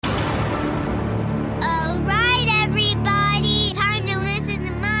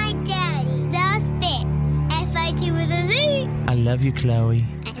love you, Chloe.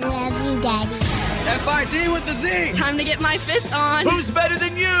 I love you, Daddy. F-I-T with the Z. Time to get my Fitz on. Who's better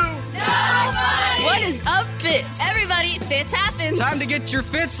than you? Nobody. What is up, Fitz? Everybody, Fitz happens. Time to get your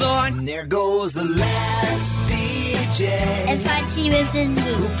Fitz on. There goes the last DJ. F-I-T with the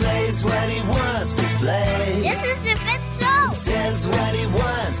Z. Who plays what he wants to play. This is the Fitz Show. Says what he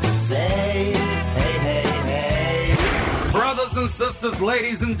wants to say. Hey, hey, hey. Brothers and sisters,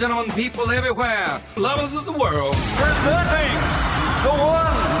 ladies and gentlemen, people everywhere, lovers of the world. Presenting the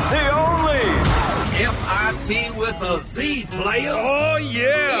one, the only. F-I-T with a Z, players. Oh,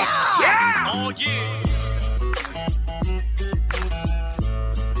 yeah. Yeah. Oh, yeah.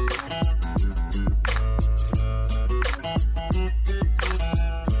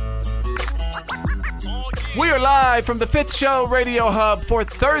 We are live from the Fitz Show Radio Hub for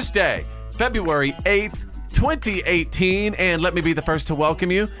Thursday, February 8th, 2018. And let me be the first to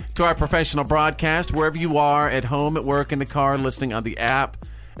welcome you to our professional broadcast, wherever you are, at home, at work, in the car, listening on the app.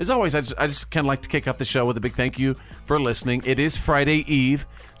 As always, I just kind of like to kick off the show with a big thank you for listening. It is Friday Eve,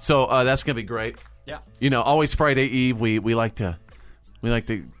 so that's going to be great. Yeah. You know, always Friday Eve, we like to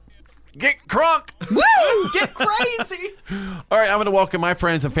get crunk. Woo! Get crazy. All right, I'm going to welcome my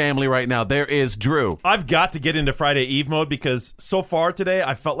friends and family right now. There is Drew. I've got to get into Friday Eve mode because so far today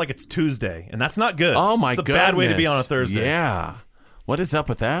I felt like it's Tuesday, and that's not good. Oh, my It's a goodness. bad way to be on a Thursday. Yeah. What is up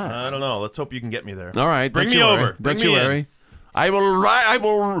with that? I don't know. Let's hope you can get me there. All right. Bring don't me you over. worry. Bring Don't me you in. worry. I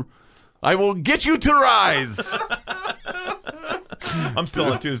will get you to rise. I'm still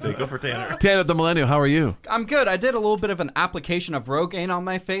on Tuesday. Go for Tanner. Tanner the Millennial, how are you? I'm good. I did a little bit of an application of Rogaine on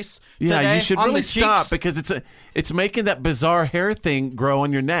my face today. Yeah, you should on really the stop cheeks. because it's making that bizarre hair thing grow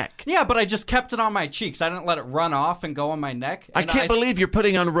on your neck. Yeah, but I just kept it on my cheeks. I didn't let it run off and go on my neck. I And can't believe you're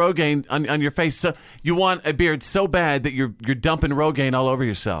putting on Rogaine on your face. So you want a beard so bad that you're dumping Rogaine all over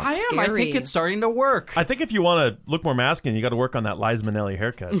yourself. I am. I think it's starting to work. I think if you want to look more masculine, you got to work on that Liza Minnelli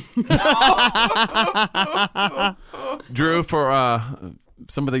haircut. Drew, for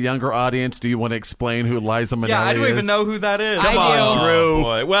some of the younger audience, do you want to explain who Liza Minnelli is? Yeah, I don't even know who that is. Come on, Drew. Oh,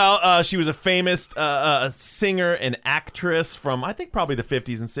 boy. Well, she was a famous singer and actress from, I think, probably the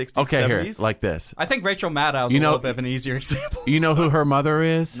 50s and 60s, Okay, 70s. here, like this. I think Rachel Maddow's You a know- little bit of an easier example. You know who her mother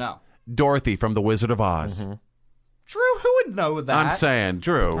is? No. Dorothy from The Wizard of Oz. Drew, who would know that? I'm saying,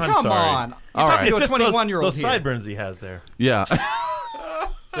 Drew. I'm Come sorry. on. You're All talking right. to a It's just 21-year-old those here. sideburns he has there. Yeah.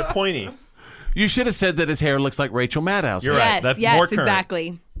 They're pointy. You should have said that his hair looks like Rachel Maddow's. You're right. Yes, That's more yes, current.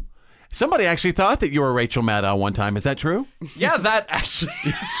 exactly. Somebody actually thought that you were Rachel Maddow one time. Is that true? Yeah, that actually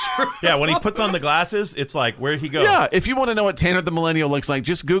is true. Yeah, when he puts on the glasses, it's like, where'd he go? Yeah. If you want to know what Tanner the Millennial looks like,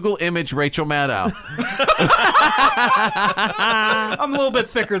 just Google image Rachel Maddow. I'm a little bit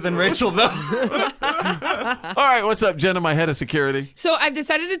thicker than Rachel, though. All right. What's up, Jenna, my head of security? So I've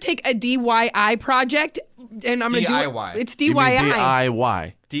decided to take a DIY project, and I'm going to do DIY. it. It's You mean DIY.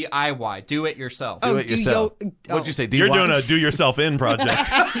 DIY. DIY. Do it yourself. Do it do yourself. yo- What'd you say? DIY? You're doing a do-yourself-in project.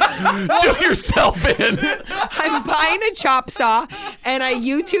 do yourself in. I'm buying a chop saw, and I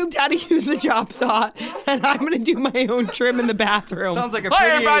YouTubed how to use the chop saw, and I'm going to do my own trim in the bathroom. Sounds like a Hi,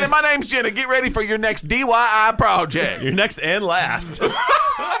 pretty... everybody. My name's Jenna. Get ready for your next DIY project. Your next and last.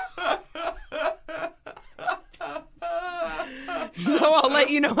 So I'll let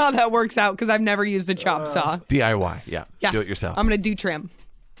you know how that works out because I've never used a chop saw. DIY. Yeah. Yeah. Do it yourself. I'm going to do trim.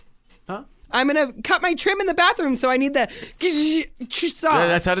 Huh? I'm going to cut my trim in the bathroom, so I need the saw. Yeah,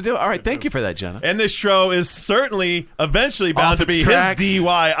 that's how to do it. All right. Thank you for that, Jenna. And this show is certainly eventually bound Off to its be tracks. his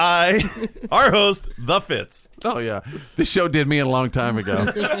DIY. Our host, The Fitz. Oh, yeah. This show did me in a long time ago.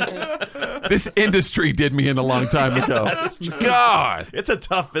 This industry did me in a long time ago. God. It's a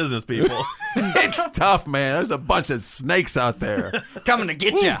tough business, people. It's tough, man. There's a bunch of snakes out there. Coming to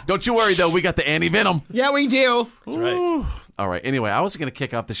get you. Don't you worry, though. We got the anti-venom. Yeah, we do. That's right. All right. Anyway, I was going to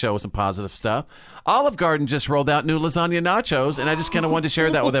kick off the show with some positive stuff. Olive Garden just rolled out new lasagna nachos, and I just kind of wanted to share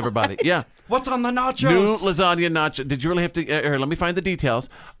that with everybody. Yeah. What's on the nachos? New lasagna nacho. Did you really have to? Here, let me find the details.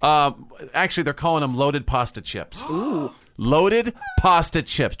 Actually, they're calling them loaded pasta chips. Ooh. Loaded pasta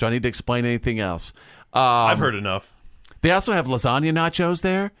chips. Do I need to explain anything else? I've heard enough. They also have lasagna nachos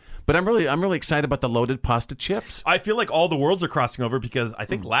there, but I'm really excited about the loaded pasta chips. I feel like all the worlds are crossing over because I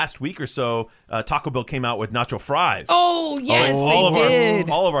think last week or so, Taco Bell came out with nacho fries. Oh, yes, all they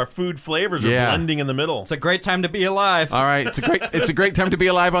did. All of our food flavors are blending in the middle. It's a great time to be alive. All right, it's a great time to be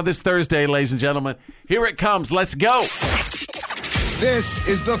alive on this Thursday, ladies and gentlemen. Here it comes. Let's go. This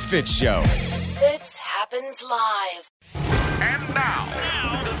is the Fitz Show. Fitz happens live. And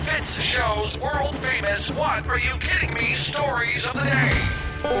now, the Fitz Show's world-famous What Are You Kidding Me? Stories of the Day.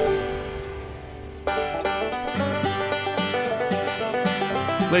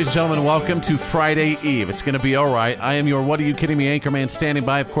 Ladies and gentlemen, welcome to Friday Eve. It's going to be all right. I am your What Are You Kidding Me anchorman standing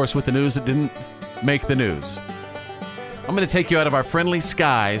by, of course, with the news that didn't make the news. I'm going to take you out of our friendly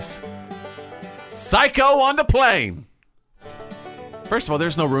skies. Psycho on the plane. First of all,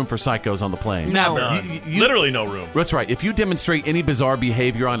 there's no room for psychos on the plane. No. Literally no room. That's right. If you demonstrate any bizarre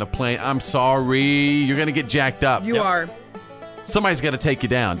behavior on a plane, I'm sorry, you're going to get jacked up. You are. Somebody's got to take you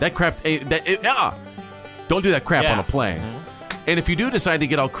down. That crap, don't do that crap on a plane. And if you do decide to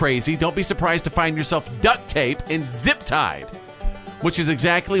get all crazy, don't be surprised to find yourself duct taped and zip-tied, which is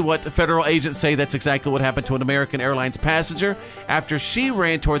exactly what federal agents say. That's exactly what happened to an American Airlines passenger after she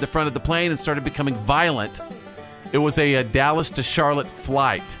ran toward the front of the plane and started becoming violent. It was a Dallas to Charlotte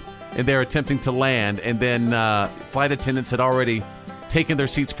flight, and they're attempting to land, and then flight attendants had already taken their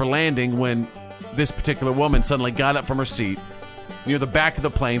seats for landing when this particular woman suddenly got up from her seat near the back of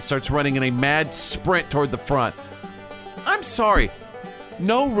the plane, starts running in a mad sprint toward the front. I'm sorry.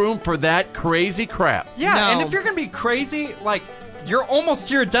 No room for that crazy crap. Yeah, No. and if you're going to be crazy, like, you're almost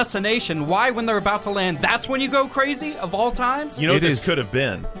to your destination. Why, when they're about to land, that's when you go crazy, of all times? You know, this could have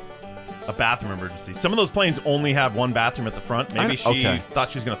been a bathroom emergency. Some of those planes only have one bathroom at the front. Maybe she thought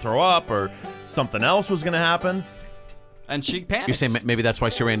she was going to throw up or something else was going to happen. And she panicked. You're saying maybe that's why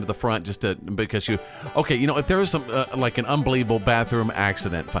she ran to the front, because you... Okay, you know, if there was some, like an unbelievable bathroom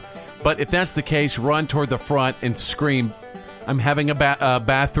accident, fine. But if that's the case, run toward the front and scream, I'm having a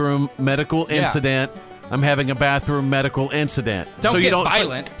bathroom medical incident. I'm having a bathroom medical incident. Don't get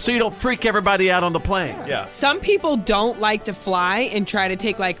violent. So you don't freak everybody out on the plane. Yeah. Some people don't like to fly and try to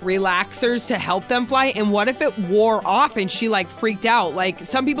take like relaxers to help them fly. And what if it wore off and she like freaked out? Like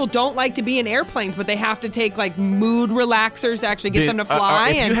some people don't like to be in airplanes, but they have to take like mood relaxers to actually get them to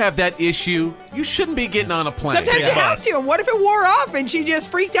fly. If you have that issue, you shouldn't be getting on a plane. Sometimes you have to. And what if it wore off and she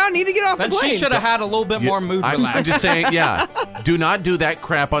just freaked out and needed to get off Then the plane? she should have had a little bit more mood relaxers. I'm just saying, do not do that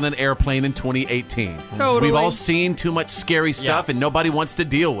crap on an airplane in 2018. Totally. We've all seen too much scary stuff, and nobody wants to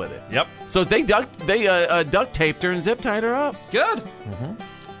deal with it. Yep. So they duct taped her and zip tied her up. Good.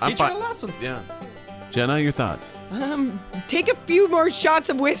 Mm-hmm. Teach her a lesson. Yeah. Jenna, your thoughts? Take a few more shots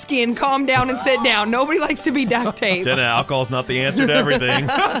of whiskey and calm down and sit down. Nobody likes to be duct taped. Jenna, alcohol's not the answer to everything.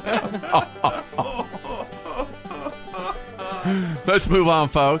 Let's move on,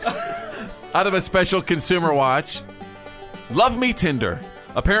 folks. Out of a special consumer watch, Love Me Tinder.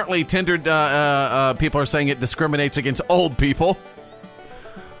 Apparently, Tinder people are saying it discriminates against old people.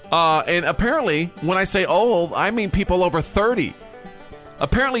 And apparently, when I say old, I mean people over 30.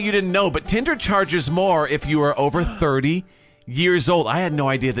 Apparently, you didn't know, but Tinder charges more if you are over 30 years old. I had no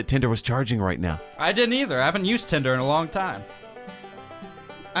idea that Tinder was charging right now. I didn't either. I haven't used Tinder in a long time.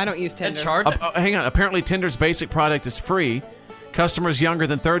 I don't use Tinder. Hang on. Apparently, Tinder's basic product is free. Customers younger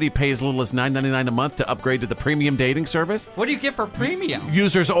than 30 pay as little as $9.99 a month to upgrade to the premium dating service. What do you get for premium?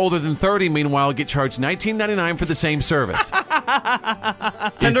 Users older than 30, meanwhile, get charged $19.99 for the same service.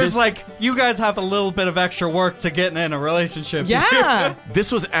 Tinder's like, you guys have a little bit of extra work to getting in a relationship. Yeah.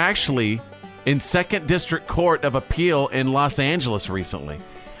 This was actually in 2nd District Court of Appeal in Los Angeles recently.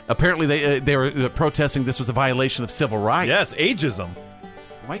 Apparently, they were protesting this was a violation of civil rights. Yes, ageism.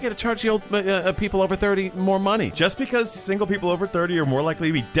 Why you got to charge the old people over 30 more money? Just because single people over 30 are more likely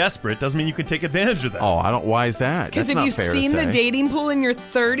to be desperate doesn't mean you can take advantage of that. Oh, I don't. Why is that? Because have you seen the dating pool in your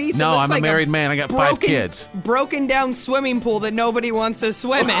 30s? No, I'm like a married man. I got 5 kids. Broken down swimming pool that nobody wants to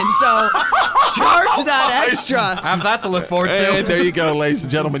swim in. So charge that extra. I have that to look forward to. And there you go, ladies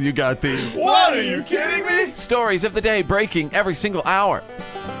and gentlemen. You got the What are you kidding me? Stories of the day breaking every single hour.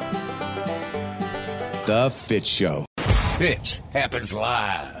 The Fitz Show. Fitz happens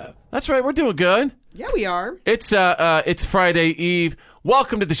live. That's right. We're doing good. Yeah, we are. It's Friday Eve.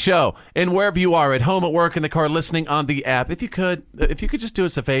 Welcome to the show. And wherever you are, at home, at work, in the car, listening on the app, if you could just do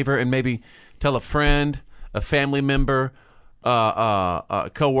us a favor and maybe tell a friend, a family member,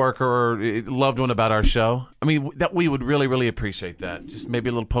 a coworker, or a loved one about our show. I mean, that we would really, really appreciate that. Just maybe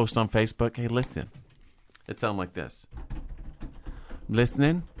a little post on Facebook. Hey, listen. It sounds like this.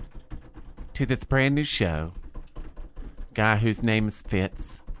 Listening to this brand new show. Guy whose name is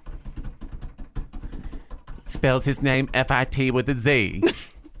Fitz. Spells his name F-I-T with a Z.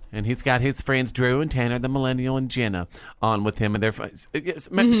 And he's got his friends Drew and Tanner, the Millennial, and Jenna on with him. And their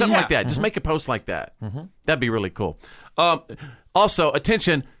something like that. Just make a post like that. That'd be really cool. Also,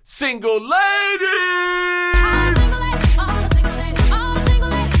 attention, single ladies!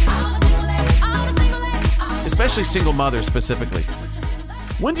 Especially single mothers specifically.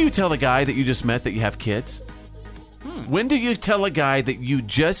 When do you tell a guy that you just met that you have kids? When do you tell a guy that you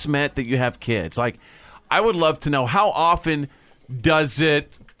just met that you have kids? Like, I would love to know, how often does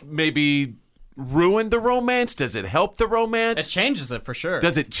it maybe ruin the romance? Does it help the romance? It changes it for sure.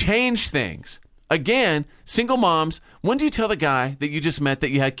 Does it change things? Again, single moms, when do you tell the guy that you just met that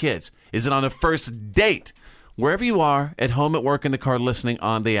you had kids? Is it on a first date? Wherever you are, at home, at work, in the car, listening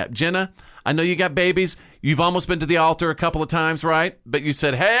on the app. Jenna, I know you got babies. You've almost been to the altar a couple of times, right? But you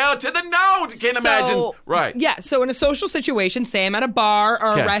said, hell to the no. Can't imagine. Right. Yeah. So in a social situation, say I'm at a bar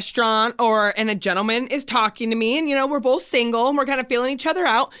or a restaurant and a gentleman is talking to me and, we're both single and we're kind of feeling each other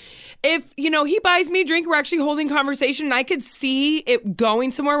out. If, he buys me a drink, we're actually holding conversation and I could see it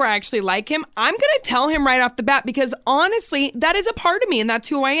going somewhere where I actually like him, I'm going to tell him right off the bat because honestly, that is a part of me and that's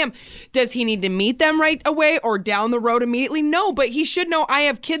who I am. Does he need to meet them right away or down the road immediately? No, but he should know I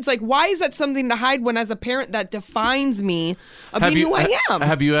have kids. Like, why is that something to hide when as a parent that defines me of being who I am?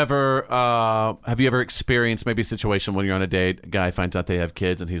 Have you ever experienced maybe a situation when you're on a date, a guy finds out they have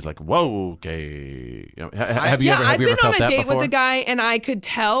kids and he's like, whoa, okay. Have you ever felt that before? I've been on a date with a guy and I could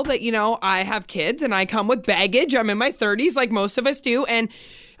tell that, I have kids and I come with baggage. I'm in my 30s like most of us do. And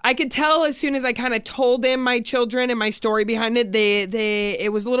I could tell as soon as I kind of told him my children and my story behind it,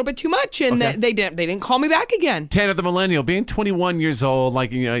 it was a little bit too much and they didn't call me back again. Tanner the millennial, being 21 years old,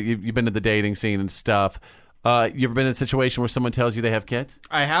 like you've been to the dating scene and stuff. You ever been in a situation where someone tells you they have kids?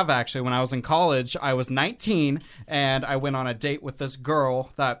 I have actually. When I was in college, I was 19 and I went on a date with this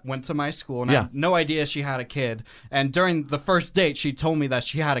girl that went to my school and I had no idea she had a kid. And during the first date, she told me that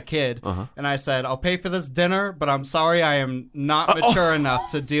she had a kid. And I said, I'll pay for this dinner, but I'm sorry I am not mature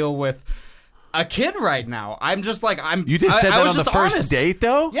enough to deal with a kid right now. I'm just like, You just said that on the first date,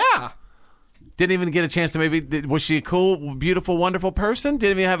 though? Yeah. Didn't even get a chance to was she a cool, beautiful, wonderful person?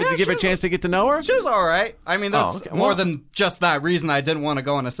 Didn't even give her a chance to get to know her? She was all right. I mean, there's more than just that reason I didn't want to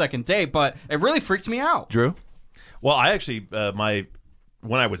go on a second date, but it really freaked me out. Drew? Well, I actually,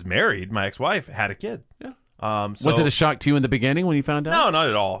 when I was married, my ex-wife had a kid. Yeah. Was it a shock to you in the beginning when you found out? No, not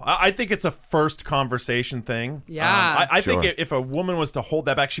at all. I think it's a first conversation thing. Yeah. I think if a woman was to hold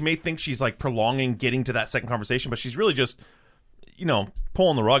that back, she may think she's like prolonging getting to that second conversation, but she's really just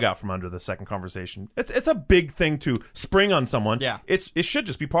pulling the rug out from under the second conversation. It's a big thing to spring on someone. Yeah. It should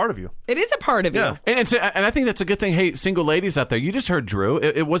just be part of you. It is a part of you. And I think that's a good thing. Hey, single ladies out there, you just heard Drew.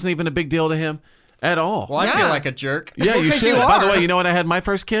 It wasn't even a big deal to him at all. Well, I feel like a jerk. Yeah, you should. By the way, you know when I had my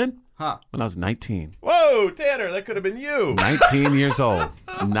first kid? Huh. When I was 19. Whoa, Tanner, that could have been you. 19 years old.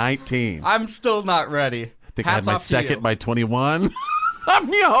 19. I'm still not ready. I think I had my second by 21.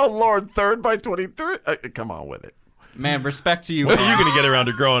 Oh, Lord, third by 23. Come on with it. Man, respect to you. When are you going to get around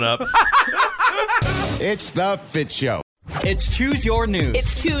to growing up? It's the Fitz Show. It's Choose Your News.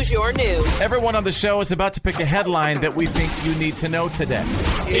 It's Choose Your News. Everyone on the show is about to pick a headline that we think you need to know today.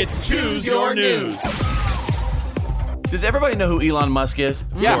 It's Choose Your News. Does everybody know who Elon Musk is?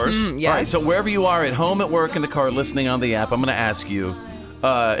 Yeah. Of course. Yes. All right, so wherever you are, at home, at work, in the car, listening on the app, I'm going to ask you,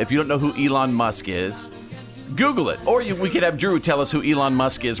 if you don't know who Elon Musk is, Google it. Or we could have Drew tell us who Elon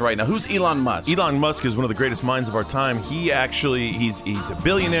Musk is right now. Who's Elon Musk? Elon Musk is one of the greatest minds of our time. He actually, he's a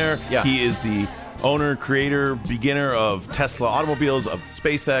billionaire. Yeah. He is the owner, creator, beginner of Tesla automobiles, of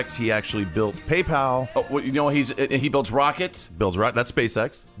SpaceX. He actually built PayPal. Oh, well, he builds rockets? That's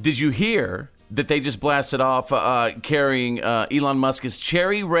SpaceX. Did you hear that they just blasted off carrying Elon Musk's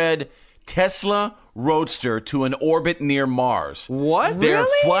cherry red Tesla Roadster to an orbit near Mars? What? They're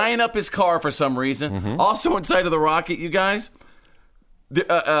flying up his car for some reason. Mm-hmm. Also inside of the rocket, you guys,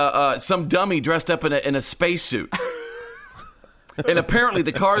 some dummy dressed up in a spacesuit. And apparently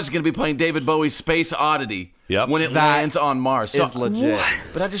the car is going to be playing David Bowie's Space Oddity when it lands on Mars. Is legit. What?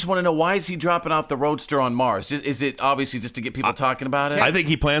 But I just want to know, why is he dropping off the Roadster on Mars? Is it obviously just to get people talking about it? I think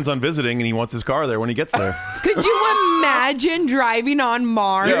he plans on visiting and he wants his car there when he gets there. Could you imagine driving on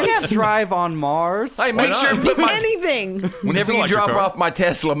Mars? You can't drive on Mars. Hey, make sure to put anything. Whenever you drop off my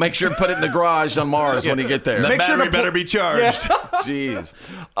Tesla, make sure to put it in the garage on Mars when you get there. The battery better be charged. Jeez.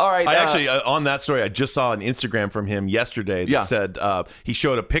 All right. I actually, on that story, I just saw an Instagram from him yesterday that said he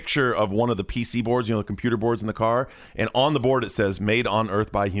showed a picture of one of the PC boards, the computer boards in the car, and on the board it says, "Made on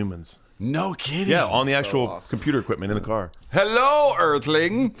Earth by humans." No kidding. Yeah, on the actual computer equipment in the car. Hello,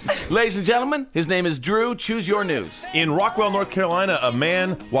 Earthling. Ladies and gentlemen, his name is Drew. Choose your news. In Rockwell, North Carolina, a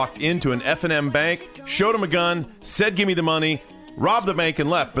man walked into an F&M bank, showed him a gun, said, "Give me the money," robbed the bank and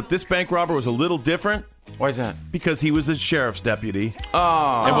left. But this bank robber was a little different. Why is that? Because he was a sheriff's deputy.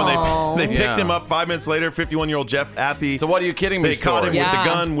 Oh. And when they picked him up 5 minutes later, 51-year-old Jeff Athey. So what are you kidding me? They caught him with the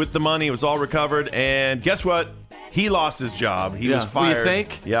gun, with the money. It was all recovered. And guess what? He lost his job. He was fired. You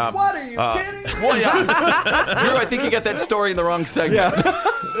think? Yeah. What are you kidding? Well, yeah. Drew, I think you got that story in the wrong segment.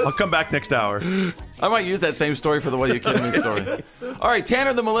 Yeah. I'll come back next hour. I might use that same story for the What Are You Kidding Me story. All right,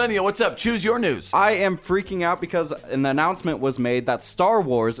 Tanner the Millennial, what's up? Choose your news. I am freaking out because an announcement was made that Star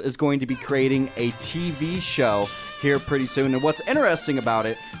Wars is going to be creating a TV show here pretty soon. And what's interesting about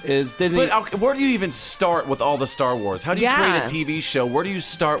it is Disney... But where do you even start with all the Star Wars? How do you create a TV show? Where do you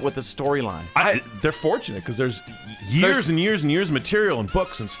start with the storyline? They're fortunate because there's years and years and years of material and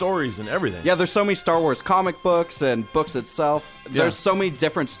books and stories and everything. Yeah, there's so many Star Wars comic books and books itself. There's so many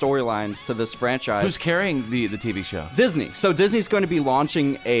different storylines to this franchise. Who's carrying the TV show? Disney. So Disney's going to be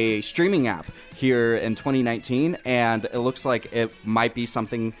launching a streaming app here in 2019, and it looks like it might be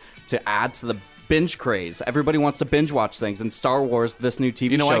something to add to the binge craze. Everybody wants to binge watch things, and Star Wars, this new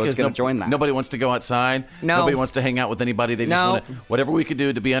TV show, is going to join that. Nobody wants to go outside. No. Nobody wants to hang out with anybody. They just want to, whatever we could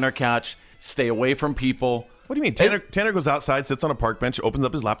do to be on our couch, stay away from people. What do you mean? Tanner goes outside, sits on a park bench, opens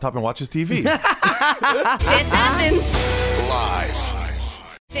up his laptop, and watches TV. Fitz happens.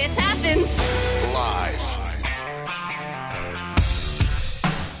 Live. Fitz happens. Live.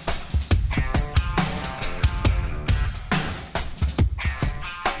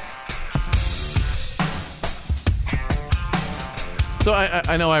 So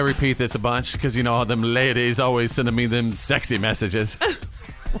I know I repeat this a bunch because, you know, all them ladies always sending me them sexy messages.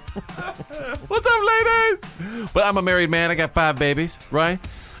 What's up, ladies? But I'm a married man. I got 5 babies, right?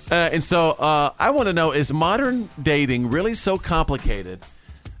 And so I want to know, is modern dating really so complicated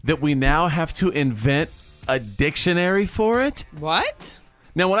that we now have to invent a dictionary for it? What?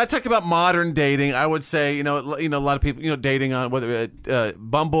 Now, when I talk about modern dating, I would say, you know, a lot of people, dating on whether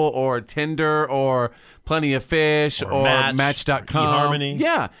Bumble or Tinder or Plenty of Fish or Match.com. eHarmony.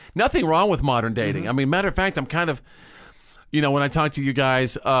 Yeah, nothing wrong with modern dating. I mean, matter of fact, I'm kind of, when I talk to you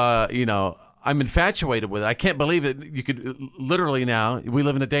guys, I'm infatuated with it. I can't believe it. You could literally now, we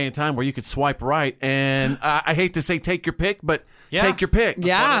live in a day and time where you could swipe right, and I hate to say take your pick, but take your pick.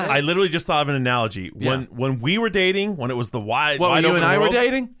 Yeah. I literally just thought of an analogy. When we were dating, when it was the wide open you and I world, were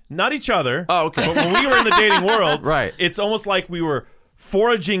dating? Not each other. Oh, okay. But when we were in the dating world, right, it's almost like we were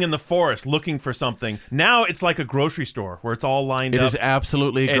foraging in the forest looking for something. Now it's like a grocery store where it's all lined up. It is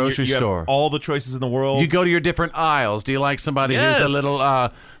absolutely a grocery store. Have all the choices in the world. You go to your different aisles. Do you like somebody who's a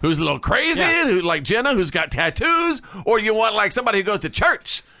little crazy, who like Jenna, who's got tattoos, or you want like somebody who goes to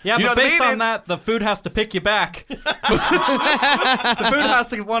church? Yeah, you but based on that, the food has to pick you back. The food has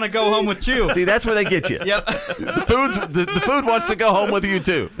to want to go home with you. See, that's where they get you. Yep. The food wants to go home with you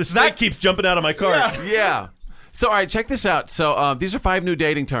too. The snake keeps jumping out of my cart. Yeah. So, all right, check this out. So, these are 5 new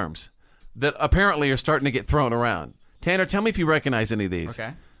dating terms that apparently are starting to get thrown around. Tanner, tell me if you recognize any of these.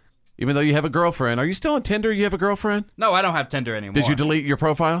 Okay. Even though you have a girlfriend. Are you still on Tinder? You have a girlfriend? No, I don't have Tinder anymore. Did you delete your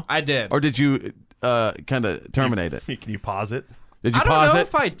profile? I did. Or did you kind of terminate it? Can you pause it? Did you I don't pause know it?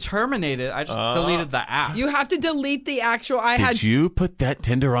 if I terminated. I just deleted the app. You have to delete the actual. Did you put that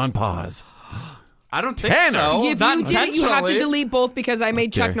Tinder on pause? I don't think Tanner. so. If Not you did it, you have to intentionally. delete both because I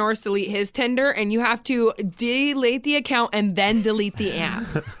made Chuck Norris delete his Tinder, and you have to delete the account and then delete the app.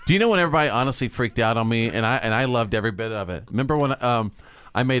 Do you know when everybody honestly freaked out on me, and I loved every bit of it? Remember when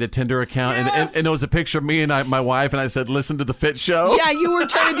I made a Tinder account, and it was a picture of me and my wife, and I said, "Listen to the Fitz show." Yeah, you were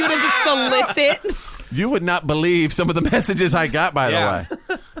trying to do it as a solicit. You would not believe some of the messages I got, by the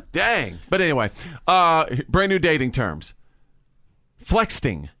way. Dang. But anyway, brand new dating terms.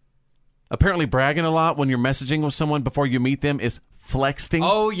 Flexting. Apparently bragging a lot when you're messaging with someone before you meet them is flexting.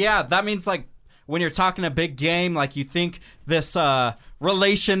 Oh, yeah. That means, like, when you're talking a big game, like, you think this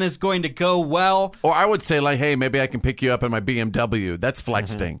relation is going to go well. Or I would say, like, hey, maybe I can pick you up in my BMW. That's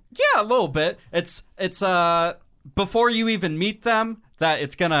flexing. Yeah, a little bit. It's before you even meet them, that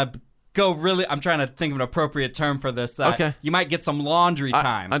it's going to go really... I'm trying to think of an appropriate term for this. Okay. You might get some laundry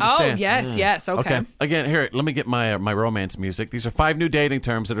time. I understand. Oh, yes, okay. Again, here, let me get my romance music. These are 5 new dating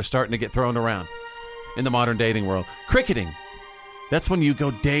terms that are starting to get thrown around in the modern dating world. Cricketing. That's when you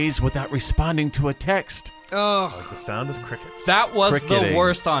go days without responding to a text. Oh, Like the sound of crickets. That was Cricketing. the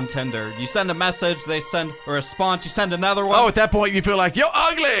worst on Tinder. You send a message, they send a response, you send another one. Oh, at that point, you feel like, you're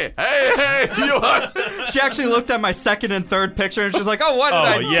ugly. Hey, you are. She actually looked at my second and third picture, and she's like, oh, what did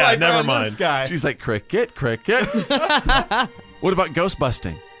I swipe never on mind. this guy? She's like, cricket. What about ghost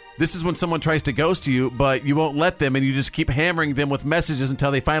busting? This is when someone tries to ghost you, but you won't let them, and you just keep hammering them with messages until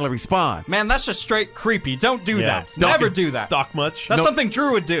they finally respond. Man, that's just straight creepy. Don't do that. Stalk- Never do that. Stalk much? That's something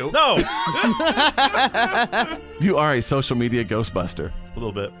Drew would do. No. You are a social media ghostbuster. A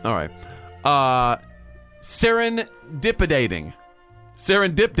little bit. All right. Serendipidating.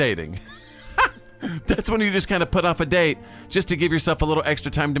 Serendip dating. That's when you just kind of put off a date just to give yourself a little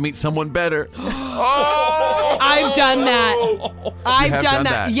extra time to meet someone better. Oh! I've done that. I've done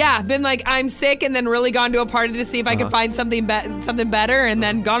that. that. Yeah, been like, I'm sick, and then really gone to a party to see if I could find something better, and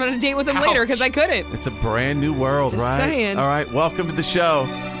then gone on a date with him later because I couldn't. It's a brand new world, Just right? saying. All right, welcome to the show.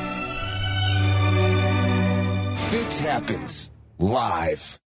 Fitz Happens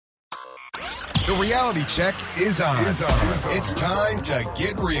Live. The reality check is on. It's time to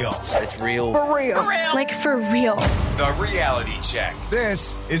get real. It's real. For real. Like for real. The reality check.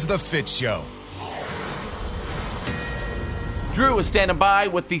 This is The Fitz Show. Drew is standing by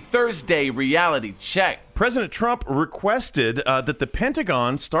with the Thursday reality check. President Trump requested that the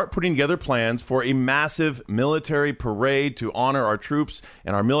Pentagon start putting together plans for a massive military parade to honor our troops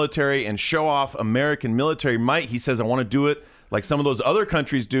and our military and show off American military might. He says, I want to do it like some of those other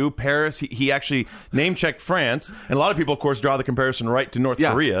countries do. Paris, he actually name-checked France. And a lot of people, of course, draw the comparison right to North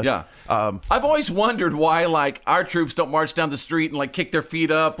Korea. Yeah. I've always wondered why, like, our troops don't march down the street and, like, kick their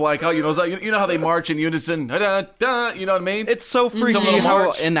feet up. Like, you know how they march in unison? Da-da-da, you know what I mean? It's so freaky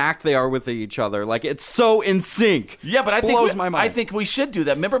how enact they are with each other. Like, it's so in sync. Yeah, but I Blows my mind. I think we should do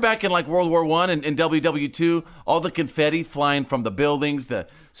that. Remember back in, like, World War I and WW2, all the confetti flying from the buildings, the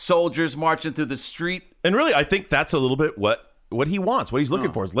soldiers marching through the street? And really, I think that's a little bit what he wants, what he's looking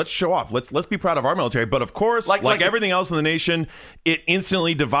for is let's show off. Let's be proud of our military. But of course, like everything else in the nation, it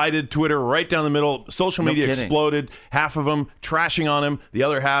instantly divided Twitter right down the middle. Social media exploded. Half of them trashing on him. The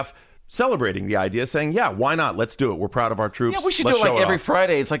other half celebrating the idea, saying, yeah, why not? Let's do it. We're proud of our troops. Yeah, we should do it like every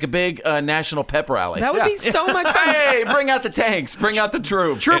Friday. It's like a big national pep rally. That would be so much fun. Hey, bring out the tanks. Bring out the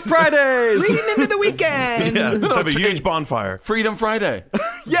troops. Troop Fridays. Leading into the weekend. Yeah, let's have a huge bonfire. Freedom Friday.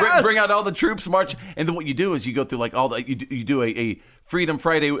 Yes. Bring out all the troops, march. And then what you do is you go through like all the, you do a Freedom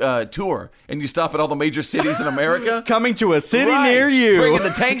Friday tour, and you stop at all the major cities in America. Coming to a city near you. Bringing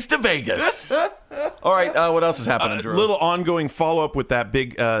the tanks to Vegas. All right, what else is happening, Drew? A little ongoing follow-up with that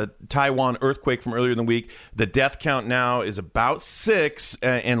big Taiwan earthquake from earlier in the week. The death count now is about 6,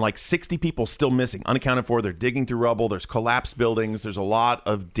 and like 60 people still missing, unaccounted for. They're digging through rubble. There's collapsed buildings. There's a lot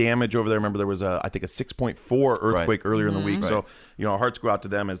of damage over there. Remember, there was, I think, a 6.4 earthquake earlier in the week. So, our hearts go out to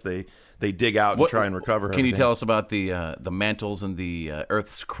them as they dig out and try and recover. Can you tell us about the mantles and the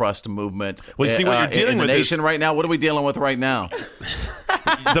Earth's crust movement? Well, you see what you're dealing in the with nation right now. What are we dealing with right now?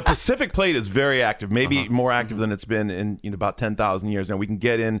 The Pacific Plate is very active, maybe more active than it's been in about 10,000 years. Now we can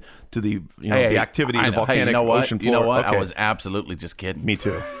get into the the activity of the volcanic ocean floor. You know what? Okay. I was absolutely just kidding. Me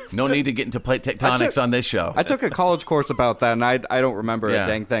too. No need to get into plate tectonics on this show. I took a college course about that, and I don't remember a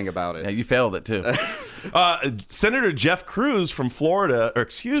dang thing about it. Yeah, you failed it too. Senator Jeff Cruz from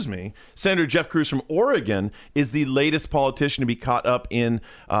Senator Jeff Cruz from Oregon is the latest politician to be caught up in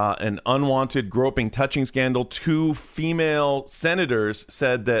an unwanted groping, touching scandal. 2 female senators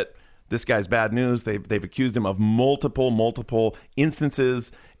said that this guy's bad news. They've accused him of multiple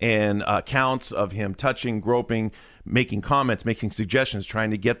instances and counts of him touching, groping, making comments, making suggestions,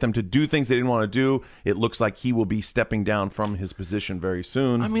 trying to get them to do things they didn't want to do. It looks like he will be stepping down from his position very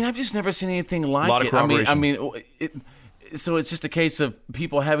soon. I mean, I've just never seen anything like it. A lot of corroboration. So it's just a case of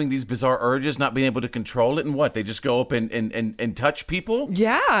people having these bizarre urges, not being able to control it, and what they just go up and touch people.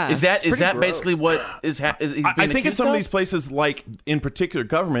 Yeah, is that basically what is he's being I think in some of of these places, like in particular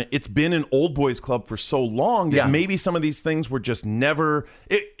government, it's been an old boys club for so long that maybe some of these things were just never.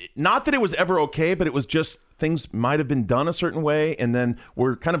 Not that it was ever okay, but it was just things might have been done a certain way, and then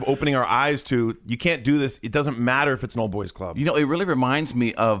we're kind of opening our eyes to you can't do this. It doesn't matter if it's an old boys club. It really reminds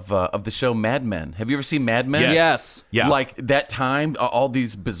me of the show Mad Men. Have you ever seen Mad Men? Yes. Yeah. Like that time, all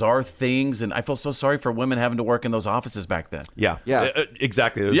these bizarre things, and I feel so sorry for women having to work in those offices back then. Yeah.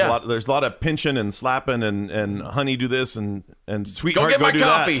 Exactly. There's a lot of pinching and slapping and honey do this and sweetheart go get my do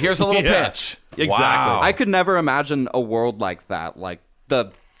coffee. That. Here's a little pinch. Exactly. Wow. I could never imagine a world like that. Like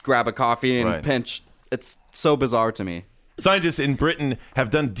the grab a coffee and pinch. It's so bizarre to me. Scientists in Britain have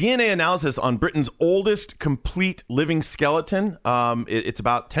done DNA analysis on Britain's oldest complete living skeleton. It's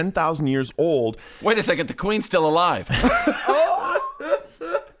about 10,000 years old. Wait a second, the Queen's still alive.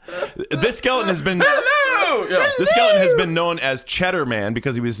 This skeleton has been This skeleton has been known as Cheddar Man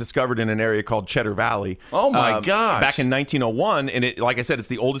because he was discovered in an area called Cheddar Valley. Oh my gosh! Back in 1901, and like I said, it's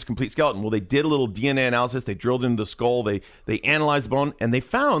the oldest complete skeleton. Well, they did a little DNA analysis. They drilled into the skull. They analyzed the bone, and they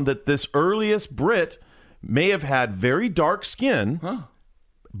found that this earliest Brit may have had very dark skin,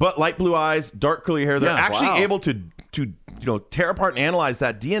 but light blue eyes, dark curly hair. They're actually able to tear apart and analyze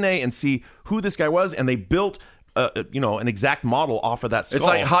that DNA and see who this guy was, and they built an exact model off of that skull. It's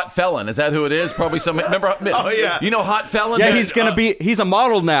like Hot Felon. Is that who it is? Probably some. Remember? Oh yeah. You know Hot Felon? Yeah, he's a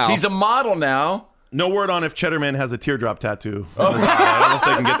model now. He's a model now. No word on if Cheddarman has a teardrop tattoo. I don't know if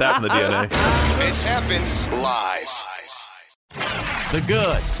they can get that from the DNA. It happens live. The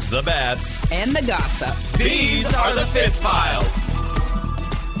good, the bad, and the gossip. These are the Fitz Files.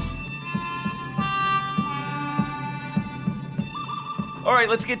 All right,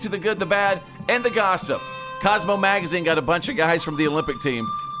 let's get to the good, the bad, and the gossip. Cosmo Magazine got a bunch of guys from the Olympic team.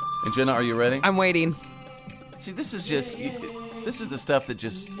 And Jenna, are you ready? I'm waiting. See, this is the stuff that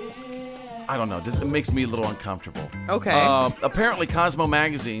just, I don't know, it makes me a little uncomfortable. Okay. Apparently, Cosmo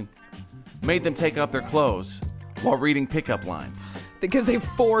Magazine made them take off their clothes while reading pickup lines. Because they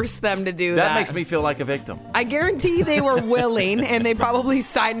forced them to do that. That makes me feel like a victim. I guarantee they were willing, and they probably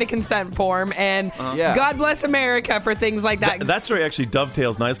signed a consent form, and God bless America for things like that. That story actually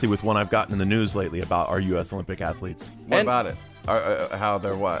dovetails nicely with one I've gotten in the news lately about our U.S. Olympic athletes. What about it? How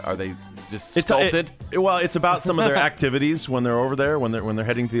they're what? Are they just sculpted? Well, it's about some of their activities when they're over there, when they're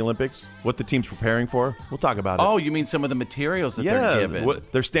heading to the Olympics, what the team's preparing for. We'll talk about it. Oh, you mean some of the materials that they're given?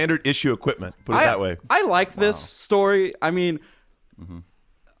 Their standard issue equipment, put it that way. I like this story. I mean,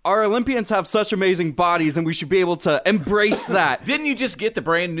 our Olympians have such amazing bodies, and we should be able to embrace that. Didn't you just get the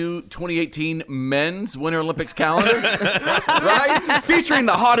brand new 2018 men's Winter Olympics calendar? Right? Featuring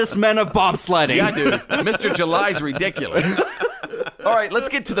the hottest men of bobsledding. Yeah, dude. Mr. July's ridiculous. All right, let's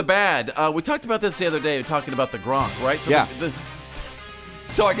get to the bad. We talked about this the other day, talking about the Gronk, right? So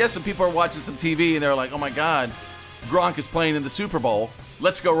so I guess some people are watching some TV, and they're like, oh, my God, Gronk is playing in the Super Bowl.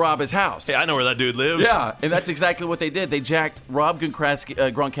 Let's go rob his house. Hey, I know where that dude lives. Yeah, and that's exactly what they did. They jacked Rob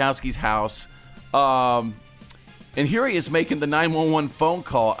Gronkowski's house. And here he is making the 911 phone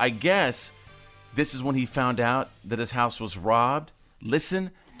call. I guess this is when he found out that his house was robbed.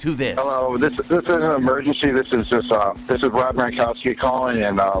 Listen to this. Hello, this is an emergency. This is Rob Gronkowski calling,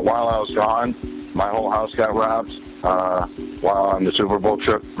 and while I was gone, my whole house got robbed while on the Super Bowl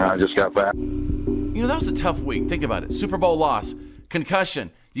trip, and I just got back. You know, that was a tough week. Think about it. Super Bowl loss.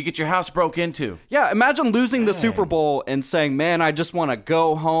 Concussion. You get your house broke into. Yeah, imagine losing the Super Bowl and saying, man, I just want to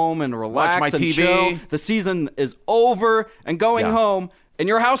go home and relax watch my and TV. chill. The season is over, and going home, and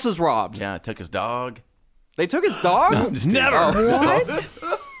your house is robbed. Yeah, took his dog. They took his dog? No, just never. What?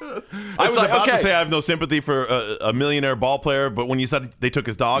 I was about to say I have no sympathy for a millionaire ball player, but when you said they took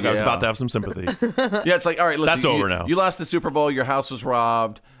his dog, I was about to have some sympathy. Yeah, it's like, all right, listen. That's over now. You lost the Super Bowl. Your house was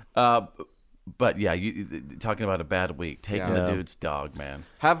robbed. But yeah, you talking about a bad week, taking the dude's dog, man.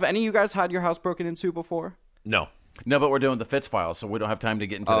 Have any of you guys had your house broken into before? No, but we're doing the Fitz Files, so we don't have time to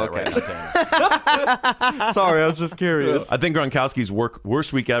get into that right now. Sorry, I was just curious. I think Gronkowski's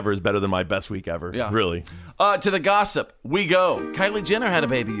worst week ever is better than my best week ever. Yeah, really. To the gossip we go. Kylie Jenner had a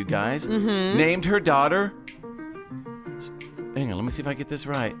baby, you guys. Named her daughter. Hang on, let me see if I get this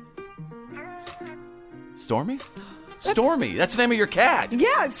right. Stormy. Stormy. That's the name of your cat.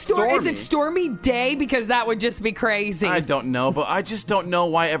 Yeah, Stormy. Is it Stormy Day? Because that would just be crazy. I don't know, but I just don't know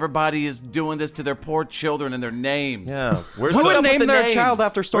why everybody is doing this to their poor children and their names. Yeah. Who would name their child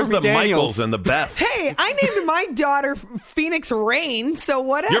after Stormy Where's the Daniels? Michaels and the Beths? Hey, I named my daughter Phoenix Rain, so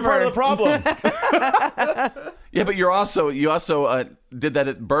whatever. You're part of the problem. Yeah, but you also did that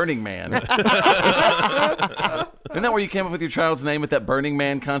at Burning Man. Isn't that where you came up with your child's name at that Burning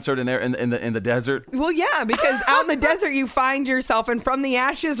Man concert in the desert? Well, yeah, because out in the desert you find yourself, and from the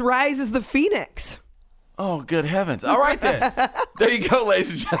ashes rises the phoenix. Oh, good heavens. All right, then. There you go, ladies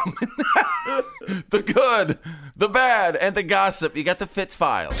and gentlemen. The good, the bad, and the gossip. You got the Fitz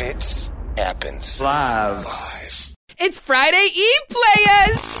Files. Fitz happens Live. It's Friday Eve,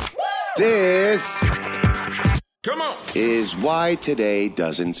 players! This Come on. is why today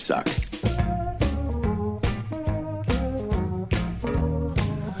doesn't suck.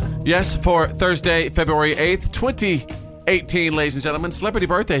 Yes, for Thursday, February 8th, 2018, ladies and gentlemen. Celebrity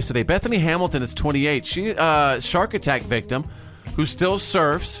birthdays today. Bethany Hamilton is 28. She shark attack victim who still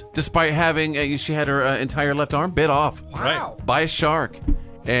surfs despite having, she had her entire left arm bit off. Wow. By a shark.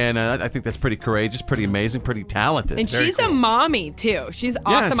 And I think that's pretty courageous, pretty amazing, pretty talented. And she's a mommy, too. She's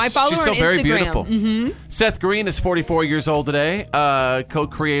awesome. Yeah, I follow her on Instagram. She's so very beautiful. Mm-hmm. Seth Green is 44 years old today,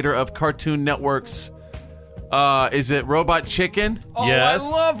 co-creator of Cartoon Network's, is it Robot Chicken? Oh, yes. I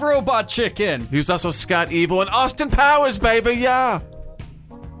love Robot Chicken. He was also Scott Evil and Austin Powers, baby, yeah.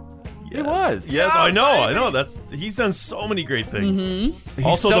 He was. Yes, I know. He's done so many great things. Mm-hmm.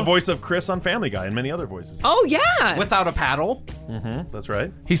 Also, the voice of Chris on Family Guy and many other voices. Oh, yeah. Without a paddle. Mm-hmm, that's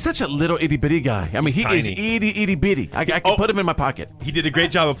right. He's such a little itty bitty guy. I mean, he is itty bitty. I can put him in my pocket. He did a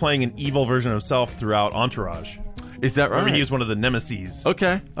great job of playing an evil version of himself throughout Entourage. Is that right? Remember, he was one of the nemesis.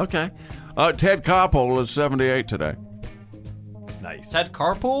 Okay. Ted Koppel is 78 today. Nice. Ted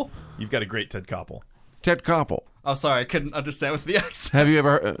Carpool? You've got a great Ted Koppel. Ted Koppel. Oh, sorry, I couldn't understand with the accent. Have you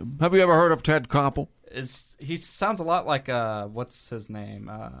ever heard of Ted Koppel? He sounds a lot like what's his name?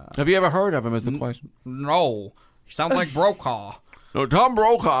 Have you ever heard of him? Is the question? No, he sounds like Brokaw. No, Tom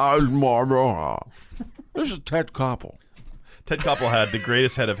Brokaw is more Brokaw. This is Ted Koppel. Ted Koppel had the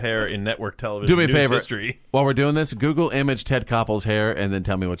greatest head of hair in network television. Do me a news favor. history. While we're doing this, Google image Ted Koppel's hair and then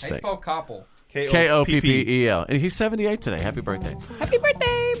tell me what you think. Spell Koppel. Koppel. And he's 78 today. Happy birthday. Happy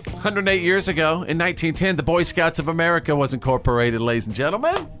birthday. 108 years ago, in 1910, the Boy Scouts of America was incorporated, ladies and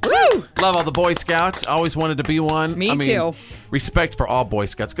gentlemen. Woo! Love all the Boy Scouts. Always wanted to be one. Me too. Respect for all Boy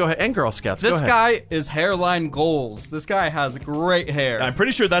Scouts. Go ahead. And Girl Scouts. This Go ahead. guy is hairline goals. This guy has great hair. I'm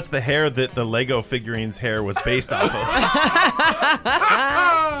pretty sure that's the hair that the Lego figurines hair was based off of.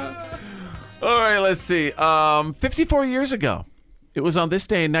 All right, let's see. 54 years ago. It was on this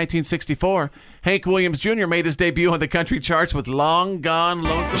day in 1964. Hank Williams Jr. made his debut on the country charts with Long Gone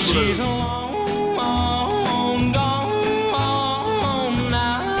Lonesome Blues. She's long gone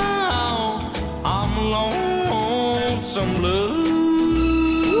now. I'm lonesome blue.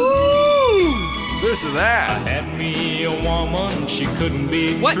 Listen to that. I had me a woman, she couldn't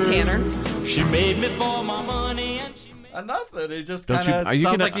be What, true. Tanner? She made me for my money and she Nothing. It just Don't kind of you- are you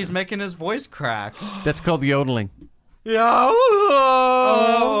sounds gonna- like he's making his voice crack. That's called yodeling. Yeah.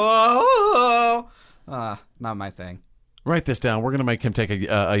 Not my thing. Write this down. We're going to make him take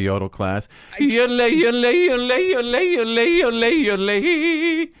a yodel class. Yodel, yodel, yodel, yodel, yodel,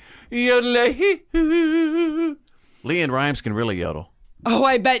 yodel, yodel. Leanne Rimes can really yodel. Oh,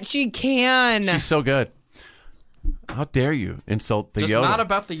 I bet she can. She's so good. How dare you insult the Just yodel? not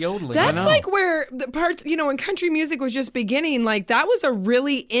about the yodeling. That's like where the parts, when country music was just beginning, like that was a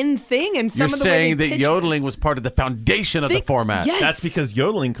really in thing. And some You're of the way saying they that pitched- yodeling was part of the foundation of the format. Yes. That's because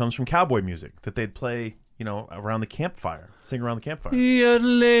yodeling comes from cowboy music that they'd play, around the campfire, sing around the campfire.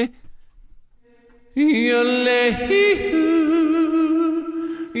 Yodel, yodel,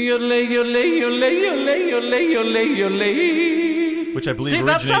 yodel, yodel. Which I believe See,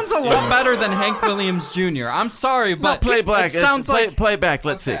 that originates sounds a lot better than Hank Williams Jr. I'm sorry, No, but play back. it sounds like play back.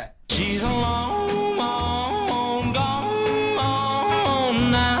 Let's see. She's long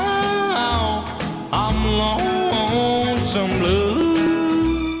gone now. I'm lonesome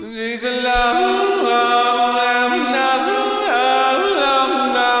blue. She's alone.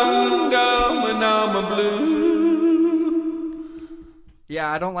 Yeah,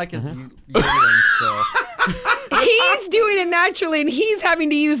 I don't like his yodeling still. He's doing it naturally, and he's having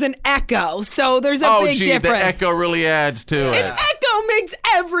to use an echo. So there's a big difference. The echo really adds to it. An echo makes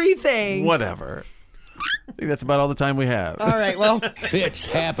everything. Whatever. I think that's about all the time we have. All right, well. Fitz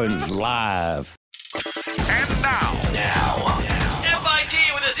happens live. And now.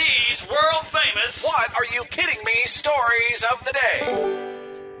 FIT with a Z's world famous. What are you kidding me? Stories of the day.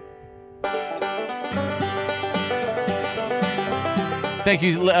 Thank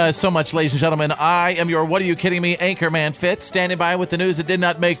you so much, ladies and gentlemen. I am your What Are You Kidding Me anchorman, Fitz, standing by with the news that did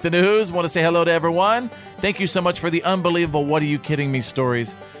not make the news. Want to say hello to everyone. Thank you so much for the unbelievable What Are You Kidding Me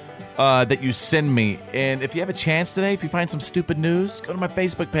stories that you send me. And if you have a chance today, if you find some stupid news, go to my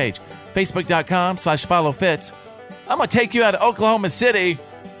Facebook page, facebook.com/followfitz. I'm going to take you out of Oklahoma City.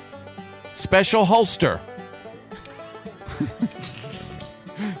 Special holster.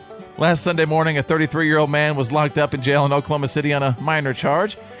 Last Sunday morning, a 33-year-old man was locked up in jail in Oklahoma City on a minor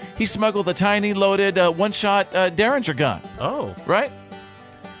charge. He smuggled a tiny, loaded, one-shot Derringer gun. Oh. Right?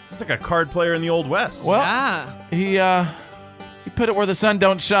 It's like a card player in the Old West. Well, he put it where the sun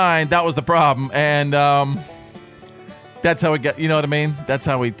don't shine. That was the problem. And that's how it got, you know what I mean? That's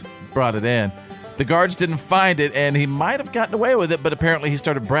how he brought it in. The guards didn't find it, and he might have gotten away with it, but apparently he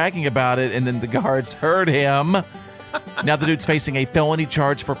started bragging about it, and then the guards heard him. Now the dude's facing a felony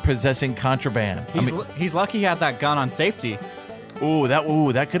charge for possessing contraband. He's lucky he had that gun on safety. Ooh, that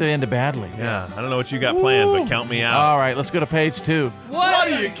could have ended badly. Yeah, I don't know what you got planned, but count me out. All right, let's go to page 2. What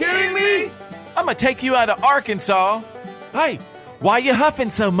are you kidding me? I'm going to take you out of Arkansas. Hey, why you huffing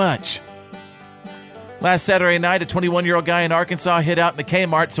so much? Last Saturday night, a 21-year-old guy in Arkansas hid out in the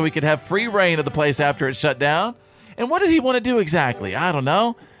Kmart so he could have free reign of the place after it shut down. And what did he want to do exactly? I don't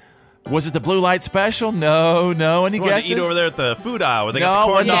know. Was it the blue light special? No. Any guesses? To eat over there at the food aisle where they No, got the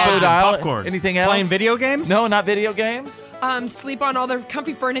corn wasn't the dogs food and aisle. popcorn. Anything else? Playing video games? No, not video games. Sleep on all their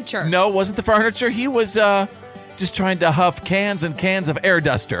comfy furniture. No, wasn't the furniture. He was just trying to huff cans and cans of air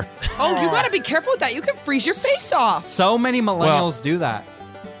duster. Oh, you got to be careful with that. You can freeze your face off. So many millennials do that.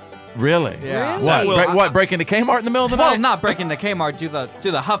 Really? Yeah. What? What? Break into Kmart in the middle of the night? Well, not break into Kmart. Do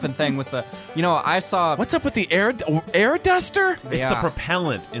the huffing thing with the. I saw. What's up with the air duster? It's the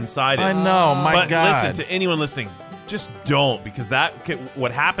propellant inside it. I know, my but God. Listen, to anyone listening, just don't, because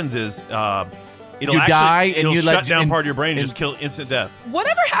what happens is It'll you die and it'll you shut let down part of your brain and just kill instant death.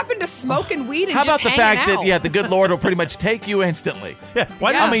 Whatever happened to smoking weed and How about just the hanging fact out? that the good Lord will pretty much take you instantly? Yeah.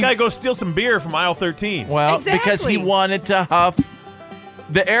 Why did this guy go steal some beer from aisle 13? Well, because he wanted to huff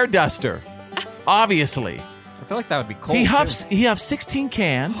the air duster. Obviously. I feel like that would be cold. He huffs 16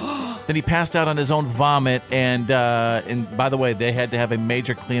 cans. Then he passed out on his own vomit, and by the way, they had to have a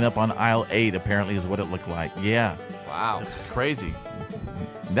major cleanup on aisle 8. Apparently, is what it looked like. Yeah. Wow. Crazy.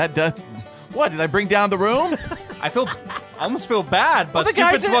 That does. What did I bring down the room? I almost feel bad, but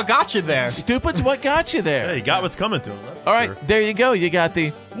stupid's what got you there. Stupid's what got you there. Yeah, he got what's coming to him. All right, there you go. You got the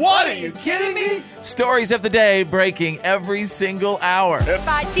What, are you kidding me? stories of the day breaking every single hour. If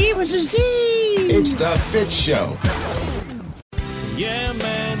I T was a Z. It's the Fitz Show. Yeah,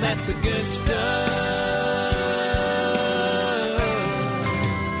 man, that's the good stuff.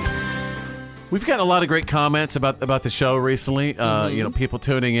 We've gotten a lot of great comments about the show recently. People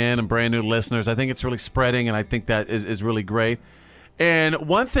tuning in and brand new listeners. I think it's really spreading, and I think that is really great. And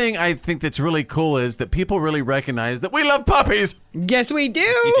one thing I think that's really cool is that people really recognize that we love puppies. Yes, we do.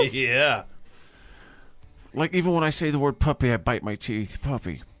 Yeah. Like, even when I say the word puppy, I bite my teeth.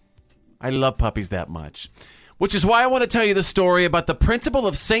 Puppy. I love puppies that much. Which is why I want to tell you the story about the principal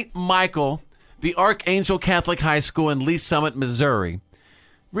of St. Michael, the Archangel Catholic High School in Lee Summit, Missouri,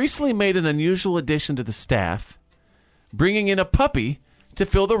 recently made an unusual addition to the staff, bringing in a puppy to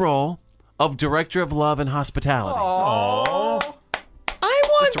fill the role of Director of Love and Hospitality. Aww. I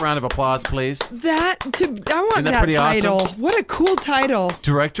want Just a round of applause, please. I want Isn't that that pretty title. awesome? What a cool title.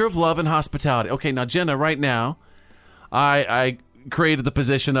 Director of Love and Hospitality. Okay, now, Jenna, right now, I created the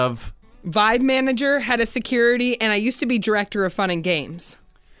position of Vibe manager, head of security, and I used to be director of fun and games.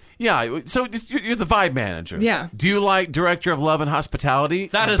 Yeah, so you're the vibe manager. Yeah. Do you like Director of Love and Hospitality?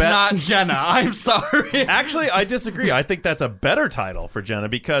 That is not Jenna. I'm sorry. Actually, I disagree. I think that's a better title for Jenna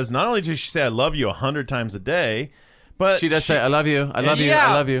because not only does she say I love you 100 times a day, but she does say I love you, I love you,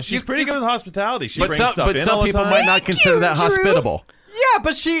 I love you. She's pretty good with hospitality. She brings stuff but in some all the people time. might not consider that Drew. hospitable. Yeah,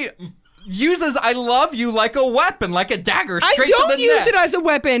 but she uses I love you like a weapon, like a dagger I straight to don't the use neck. it as a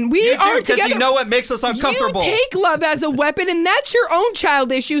weapon. We You do, are 'cause together. you know it makes us uncomfortable. You take love as a weapon, and that's your own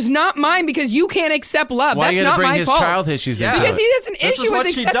child issues, not mine, because you can't accept love. Why are that's you gonna not bring my his fault. child issues into Because it? he has an This is issue with what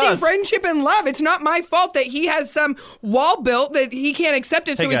she accepting does. friendship and love. It's not my fault that he has some wall built that he can't accept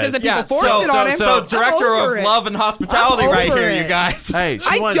it, so Hey, he guys. says that Yeah, people force it on him. so I'm director over of it. love and hospitality I'm right over here, it. you guys. Hey,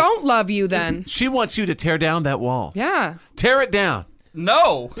 I don't love you then. She wants you to tear down that wall. Yeah. Tear it down.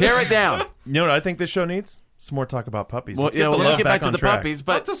 No. Tear it down. You know what I think this show needs? Some more talk about puppies. Well, Let's yeah, get the we'll love get back to on the track. puppies,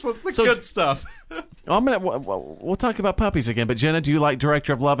 but This was the so- good stuff. we'll talk about puppies again. But Jenna, do you like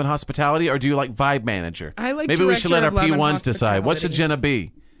Director of Love and Hospitality, or do you like Vibe Manager? I like Maybe we should let Director our of Love and P1s decide. What should Hospitality. Jenna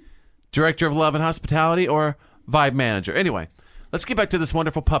be? Director of Love and Hospitality or Vibe Manager? Anyway, let's get back to this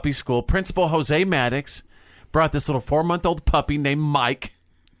wonderful puppy school. Principal Jose Maddox brought this little 4-month-old puppy named Mike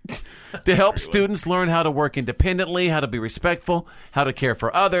to help students learn how to work independently, how to be respectful, how to care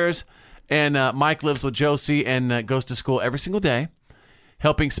for others. And Mike lives with Josie and goes to school every single day,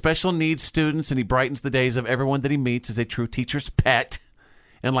 helping special needs students, and he brightens the days of everyone that he meets as a true teacher's pet.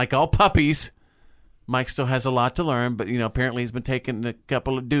 And like all puppies, Mike still has a lot to learn, but apparently he's been taking a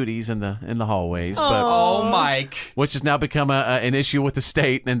couple of duties in the hallways. Oh, Mike. Which has now become an issue with the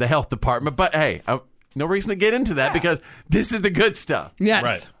state and the health department. But hey, no reason to get into that because this is the good stuff. Yes.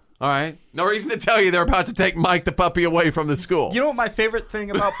 Right. All right? No reason to tell you they're about to take Mike the puppy away from the school. You know what my favorite thing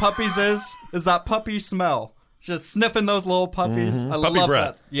about puppies is? Is that puppy smell. Just sniffing those little puppies. I Puppy love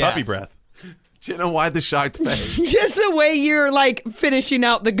breath. that. Yes. Puppy breath. Do you know why the shocked face? Just the way you're like finishing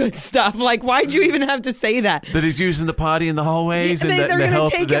out the good stuff. Like, why'd you even have to say that? That he's using the potty in the hallways and They're the going health,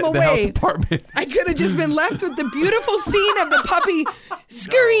 to take the, him the health away. department. I could have just been left with the beautiful scene of the puppy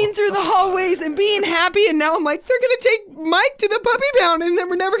scurrying through the hallways and being happy. And now I'm like, they're going to take Mike to the puppy pound, and then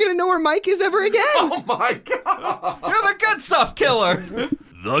we're never going to know where Mike is ever again. Oh my God. You're the good stuff killer.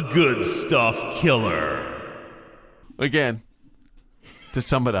 The good stuff killer. Again, to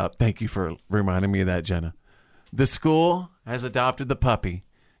sum it up, thank you for reminding me of that, Jenna. The school has adopted the puppy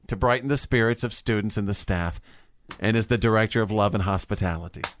to brighten the spirits of students and the staff and is the Director of Love and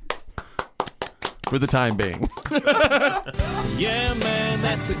Hospitality. For the time being. Yeah, man,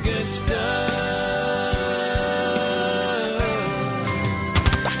 that's the good stuff.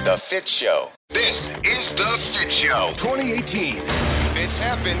 The Fitz Show. This is The Fitz Show 2018. Fitz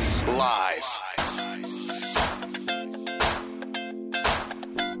happens live.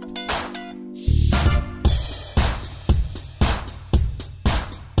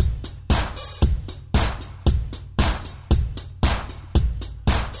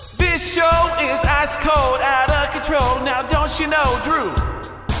 This show is ice cold, out of control. Now don't you know, Drew?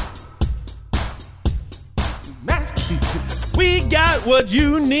 We got what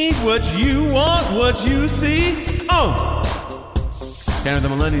you need, what you want, what you see. Tanner the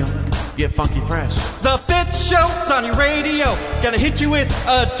Millennial, get funky fresh. The Fitz Show's on your radio. Gonna hit you with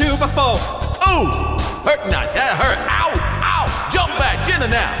a 2x4. Ooh, hurt not, that hurt. Ow, ow, jump back, Jenna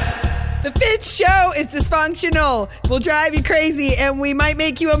now. The Fitz Show is dysfunctional. We'll drive you crazy, and we might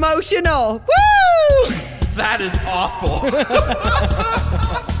make you emotional. Woo! That is awful.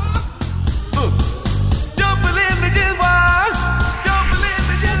 Don't believe me, just watch. Don't believe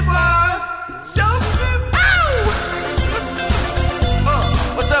me, just watch. Don't believe me.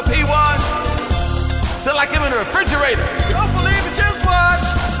 Ow! What's up, P1? Sound like I'm in a refrigerator. Don't believe me, just watch.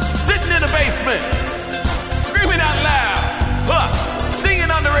 Sitting in the basement, screaming out loud,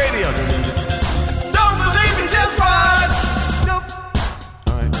 singing on the radio. Don't believe me, just watch. Nope.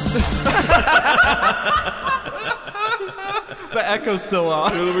 All right. The echo's still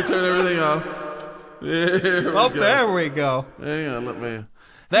on. Let me turn everything off. There we go. Hang on, let me.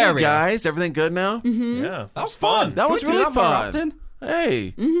 There hey we guys, everything good now? Mm-hmm. Yeah, that was fun. That was Can we do really that more fun. often?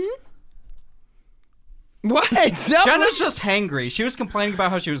 Hey. Mm-hmm. What? Jenna's just hangry. She was complaining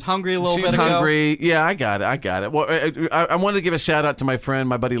about how she was hungry a little bit ago. She's hungry. Yeah, I got it. Well, I wanted to give a shout out to my friend,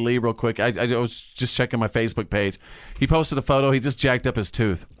 my buddy Lee, real quick. I was just checking my Facebook page. He posted a photo. He just jacked up his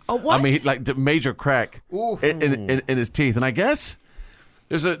tooth. Oh, what? I mean, like major crack in his teeth. And I guess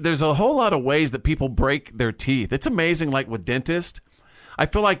there's a whole lot of ways that people break their teeth. It's amazing. Like with dentists, I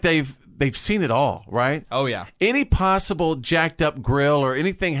feel like they've seen it all, right? Oh yeah. Any possible jacked up grill or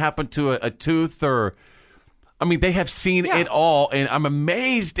anything happen to a tooth or. I mean, they have seen it all, and I'm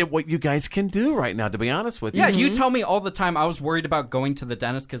amazed at what you guys can do right now, to be honest with you. Yeah, you tell me all the time I was worried about going to the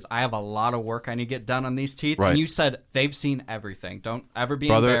dentist because I have a lot of work I need to get done on these teeth. Right. And you said they've seen everything. Don't ever be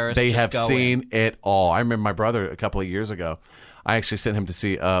Brother, embarrassed. they Just have go seen in. it all. I remember my brother a couple of years ago. I actually sent him to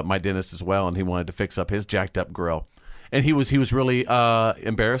see my dentist as well, and he wanted to fix up his jacked up grill. And he was really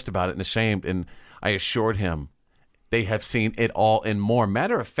embarrassed about it and ashamed, and I assured him they have seen it all and more.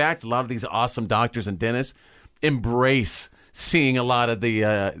 Matter of fact, a lot of these awesome doctors and dentists embrace seeing a lot of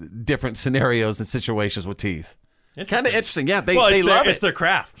the different scenarios and situations with teeth. Kind of interesting. Yeah, they love it. It's their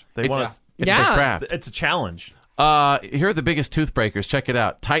craft. They want to. It's their craft. It's a challenge. Here are the biggest tooth breakers. Check it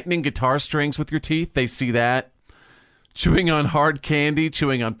out. Tightening guitar strings with your teeth. They see that. Chewing on hard candy.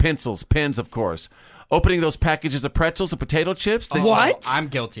 Chewing on pencils. Pens, of course. Opening those packages of pretzels and potato chips. What? I'm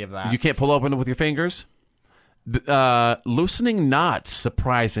guilty of that. You can't pull open it with your fingers. Loosening knots,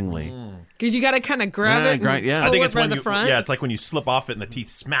 surprisingly. Because you got to kind of grab it and pull I think it it's by when the you, front. yeah, it's like when you slip off it and the teeth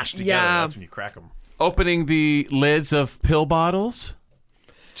smash together. Yeah. That's when you crack them. Opening the lids of pill bottles.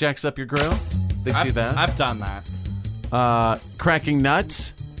 Jacks up your grill. They see that. I've done that. Cracking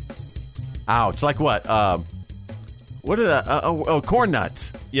nuts. Ouch. Like what? What are the corn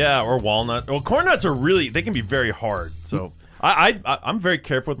nuts? Yeah, or walnut. Well, corn nuts are they can be very hard. So I'm very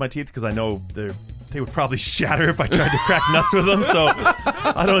careful with my teeth because I know they would probably shatter if I tried to crack nuts with them. So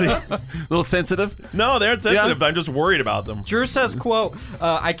I don't. A little sensitive? No, they're sensitive. Yeah. I'm just worried about them. Drew says, "quote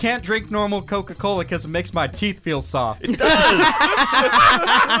I can't drink normal Coca-Cola because it makes my teeth feel soft." It does.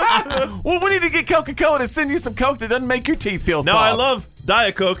 Well, we need to get Coca-Cola to send you some Coke that doesn't make your teeth feel soft. No, I love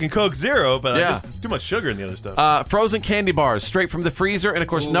Diet Coke and Coke Zero, but it's too much sugar in the other stuff. Frozen candy bars straight from the freezer, and of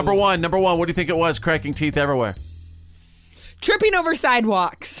course, number one. What do you think it was? Cracking teeth everywhere. Tripping over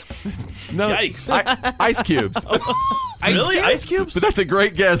sidewalks. No, yikes! Ice cubes. Really? Ice cubes? But that's a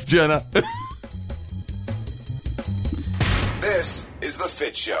great guess, Jenna. This is The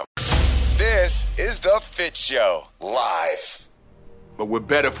Fitz Show. This is The Fitz Show. Live. But we're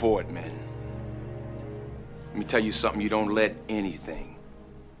better for it, man. Let me tell you something. You don't let anything,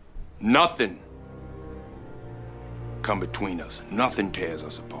 nothing, come between us. Nothing tears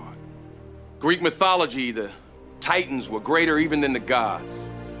us apart. Greek mythology, the Titans were greater even than the gods.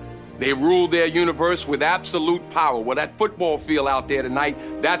 They ruled their universe with absolute power. Well, that football field out there tonight,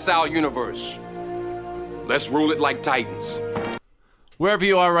 that's our universe. Let's rule it like Titans. Wherever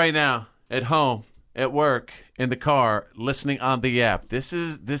you are right now, at home, at work, in the car, listening on the app, this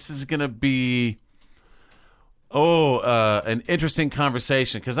is going to be an interesting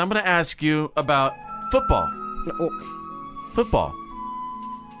conversation because I'm going to ask you about football. Football.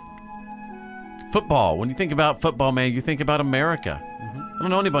 When you think about football, man, you think about America. I don't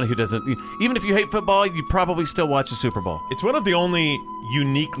know anybody who doesn't. Even if you hate football, you probably still watch the Super Bowl. It's one of the only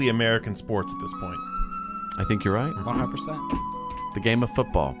uniquely American sports at this point. I think you're right. 100%. The game of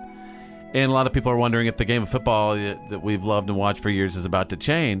football. And a lot of people are wondering if the game of football that we've loved and watched for years is about to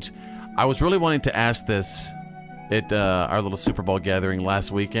change. I was really wanting to ask this at our little Super Bowl gathering last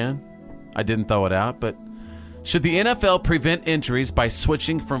weekend. I didn't throw it out, but should the NFL prevent injuries by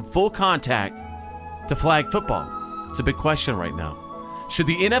switching from full contact to flag football? It's a big question right now. Should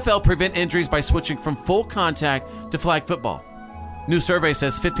the NFL prevent injuries by switching from full contact to flag football? New survey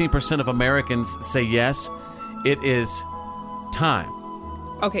says 15% of Americans say yes. It is time.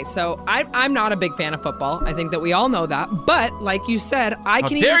 Okay, so I'm not a big fan of football. I think that we all know that. But like you said, I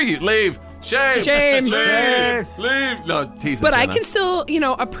can. How dare you leave? Shame. Shame. Leave. No, teasing. But I Jenna. can still,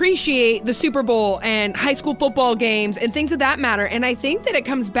 appreciate the Super Bowl and high school football games and things of that matter. And I think that it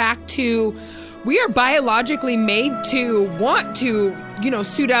comes back to we are biologically made to want to,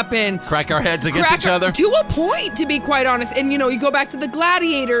 suit up and crack our heads against each other. To a point, to be quite honest. And, you go back to the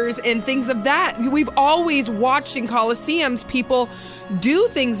gladiators and things of that. We've always watched in Coliseums people do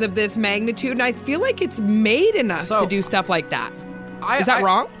things of this magnitude. And I feel like it's made in us to do stuff like that. Is that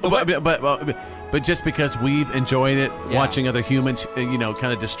wrong? But just because we've enjoyed it, watching other humans,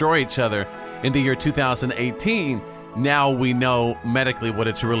 kind of destroy each other in the year 2018, now we know medically what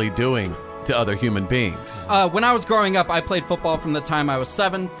it's really doing to other human beings. When I was growing up, I played football from the time I was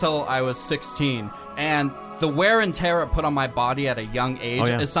 7 till I was 16. And the wear and tear it put on my body at a young age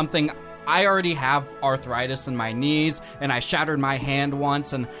is something. I already have arthritis in my knees, and I shattered my hand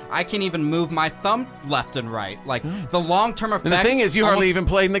once, and I can't even move my thumb left and right. Like, the long-term effects... And the thing is, you hardly even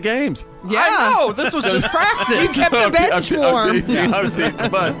played in the games. Yeah. I know! This was just practice! You kept the bench warm. I'm teasing,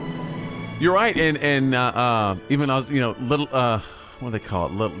 but you're right, and even I was, little... what do they call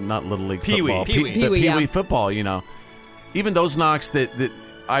it? Not Little League football. Pee-wee football, Even those knocks that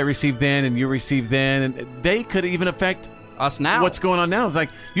I received then and you received then, and they could even affect... us now. What's going on now? It's like,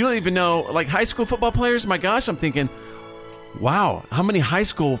 you don't even know, like high school football players, my gosh, I'm thinking, wow, how many high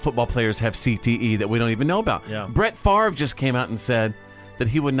school football players have CTE that we don't even know about? Yeah. Brett Favre just came out and said that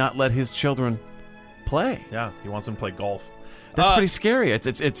he would not let his children play. Yeah, he wants them to play golf. That's pretty scary.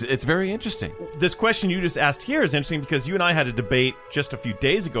 It's very interesting. This question you just asked here is interesting because you and I had a debate just a few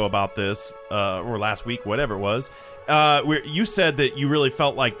days ago about this, or last week, whatever it was, where you said that you really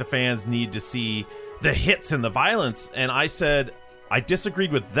felt like the fans need to see the hits and the violence, and I said I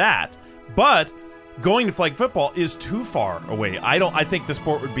disagreed with that, but going to flag football is too far away. I think the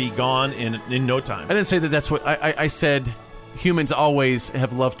sport would be gone in no time. I didn't say that that's what I said. Humans always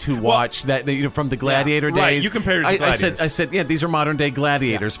have loved to watch that from the gladiator days. Right, you compared it to gladiators. I said, these are modern day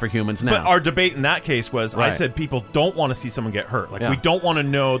gladiators for humans now. But our debate in that case was, I said people don't want to see someone get hurt. Like we don't want to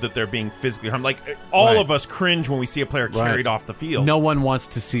know that they're being physically harmed. Like all of us cringe when we see a player carried off the field. No one wants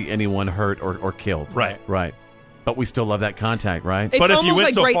to see anyone hurt or killed. Right. But we still love that contact, right? It's but if you almost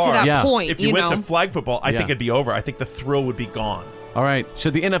went like right to that point. If you went to flag football, I think it'd be over. I think the thrill would be gone. All right.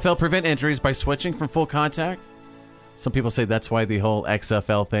 Should the NFL prevent injuries by switching from full contact? Some people say that's why the whole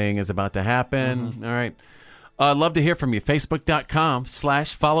XFL thing is about to happen. All right. I'd love to hear from you.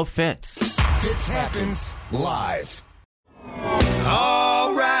 Facebook.com/follow Fitz. Fitz happens live.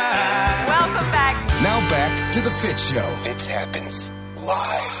 All right. Welcome back. Now back to the Fitz Show. Fitz happens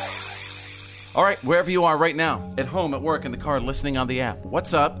live. All right, wherever you are right now, at home, at work, in the car, listening on the app.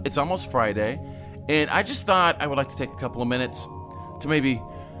 What's up? It's almost Friday, and I just thought I would like to take a couple of minutes to maybe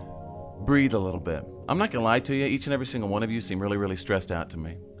breathe a little bit. I'm not going to lie to you. Each and every single one of you seem really, really stressed out to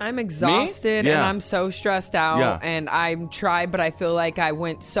me. I'm exhausted and I'm so stressed out. Yeah. And I'm tried, but I feel like I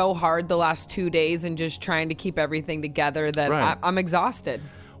went so hard the last 2 days and just trying to keep everything together that I'm exhausted.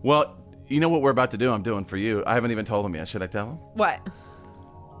 Well, you know what we're about to do? I'm doing for you. I haven't even told them yet. Should I tell them? What?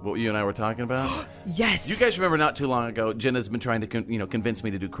 What you and I were talking about? Yes. You guys remember not too long ago, Jenna's been trying to convince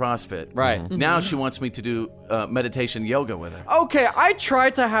me to do CrossFit. Right. Mm-hmm. Now she wants me to do meditation yoga with her. Okay, I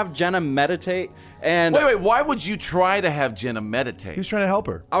tried to have Jenna meditate, and... Wait, why would you try to have Jenna meditate? He was trying to help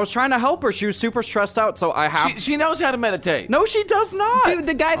her. I was trying to help her. She was super stressed out, so I have... She knows how to meditate. No, she does not. Dude,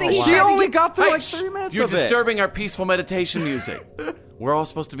 the guy that he She tried to only get- got through Hey, like 3 minutes You're of it. disturbing our peaceful meditation music. We're all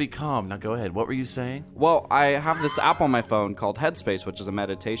supposed to be calm. Now go ahead. What were you saying? Well, I have this app on my phone called Headspace, which is a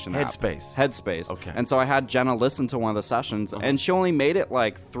meditation app. Headspace. Okay. And so I had Jenna listen to one of the sessions, and she only made it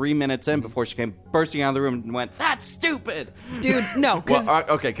like 3 minutes in before she came bursting out of the room and went, "That's stupid!" Dude, no, because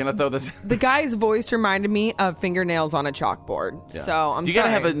okay, can I throw this? the guy's voice reminded me of fingernails on a chalkboard. Yeah. So I'm You sorry.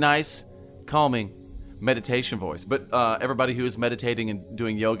 gotta have a nice, calming meditation voice. But everybody who is meditating and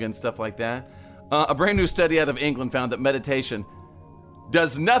doing yoga and stuff like that, a brand new study out of England found that meditation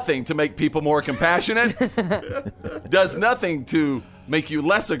does nothing to make people more compassionate, does nothing to make you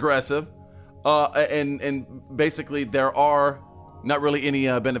less aggressive, and basically there are not really any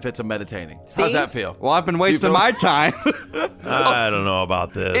benefits of meditating. See? How's that feel? Well, I've been wasting my time. I don't know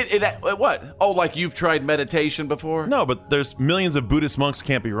about this. What? Oh, like you've tried meditation before? No, but there's millions of Buddhist monks.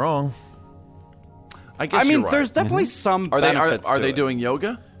 Can't be wrong. I guess I mean, you're right. there's definitely some Are they benefits are to they it. doing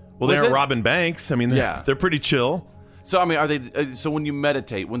yoga? Well, they with aren't it? robbing banks. I mean, they're pretty chill. So I mean, are they? So when you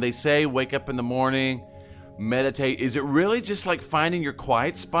meditate, when they say wake up in the morning, meditate, is it really just like finding your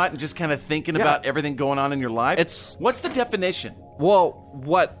quiet spot and just kind of thinking about everything going on in your life? What's the definition? Well,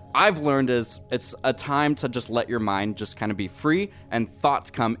 what I've learned is it's a time to just let your mind just kind of be free, and thoughts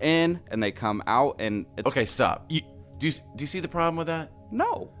come in and they come out, and it's... Okay, stop. Do you see the problem with that?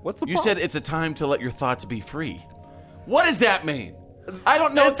 No. What's the problem? You said it's a time to let your thoughts be free. What does that mean? I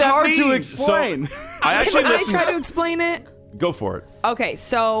don't know what that means. It's hard to explain. So, I try to explain it? Go for it. Okay,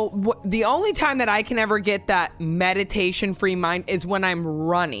 so the only time that I can ever get that meditation-free mind is when I'm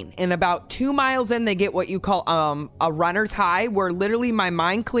running. And about 2 miles in, they get what you call a runner's high, where literally my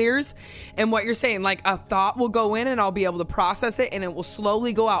mind clears. And what you're saying, like a thought will go in and I'll be able to process it, and it will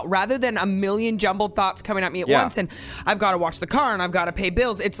slowly go out, rather than a million jumbled thoughts coming at me at once. And I've got to watch the car and I've got to pay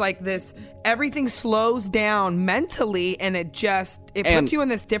bills. It's like this, everything slows down mentally, and it puts you in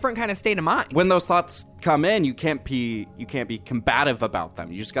this different kind of state of mind. When those thoughts come in, you can't be combative about them.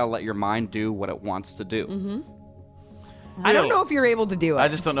 You just gotta let your mind do what it wants to do. Mm-hmm. I don't know if you're able to do it. I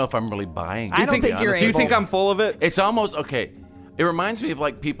just don't know if I'm really buying it. I don't think you're able. Do you think I'm full of it? It's almost okay. It reminds me of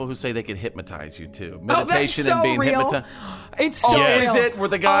like people who say they could hypnitize you too. Meditation that's so and being real. hypnotized. It's so real. Is it where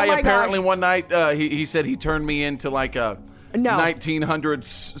the guy apparently gosh. one night he said he turned me into like a 1900s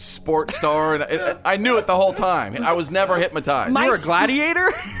sports star, and I knew it the whole time. I was never hypnotized. You're a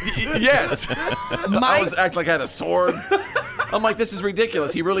gladiator? Yes. I was acting like I had a sword. I'm like, this is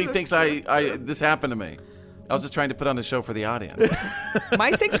ridiculous. He really thinks this happened to me. I was just trying to put on a show for the audience.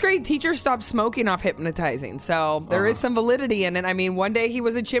 My 6th grade teacher stopped smoking off hypnotizing, so there is some validity in it. I mean, one day he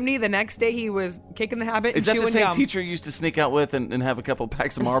was a chimney, the next day he was kicking the habit and chewing gum. Is that the same teacher you used to sneak out with and have a couple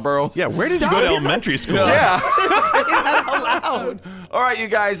packs of Marlboros? Yeah, where did you go to elementary school? Yeah. Say that out loud. All right, you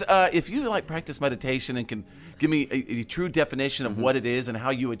guys, if you like practice meditation and can give me a true definition of what it is and how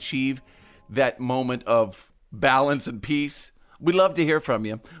you achieve that moment of balance and peace, we'd love to hear from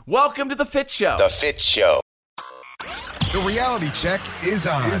you. Welcome to The Fitz Show. The Fitz Show. The reality check is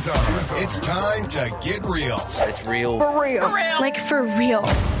on. It's time to get real. It's real. For real. Like for real.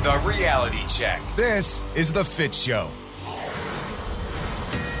 The reality check. This is The Fitz Show.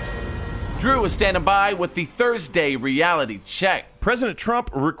 Drew is standing by with the Thursday reality check. President Trump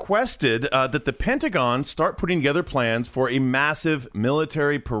requested that the Pentagon start putting together plans for a massive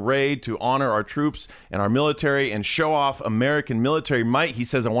military parade to honor our troops and our military and show off American military might. He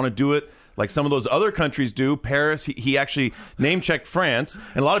says, I want to do it like some of those other countries do. Paris, he actually name-checked France.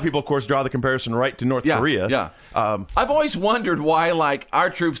 And a lot of people, of course, draw the comparison right to North Korea. Yeah. I've always wondered why, like, our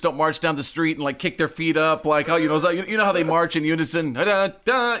troops don't march down the street and, like, kick their feet up. Like, you know how they march in unison? You know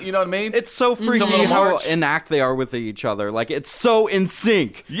what I mean? It's so freaky how enact they are with each other. Like, it's so in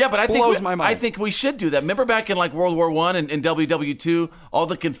sync. Yeah, but I think we should do that. Remember back in, like, World War I and WW2, all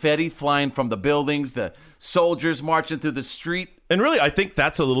the confetti flying from the buildings, the soldiers marching through the street? And really, I think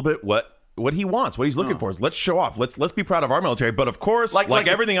that's a little bit what he wants, what he's looking for is let's show off. Let's be proud of our military. But of course, like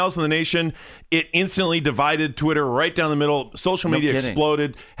everything else in the nation, it instantly divided Twitter right down the middle. Social media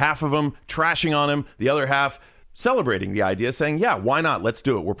exploded. Half of them trashing on him. The other half celebrating the idea, saying, yeah, why not? Let's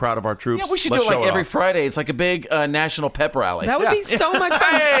do it. We're proud of our troops. Yeah, we should do it like every Friday. It's like a big national pep rally. That would be so much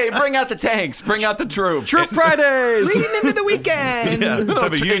fun. Hey, bring out the tanks. Bring out the troops. Troop Fridays. Leading into the weekend. Yeah, let's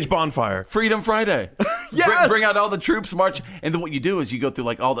have a huge bonfire. Freedom Friday. Yes. Bring out all the troops, march. And then what you do is you go through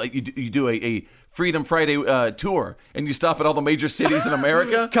like all the, you do a Freedom Friday tour, and you stop at all the major cities in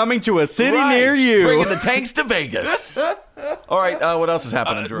America. Coming to a city near you. Bringing the tanks to Vegas. All right, what else is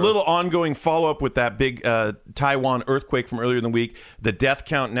happening, Drew? A little ongoing follow-up with that big Taiwan earthquake from earlier in the week. The death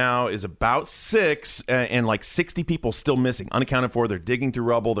count now is about 6, and like 60 people still missing, unaccounted for. They're digging through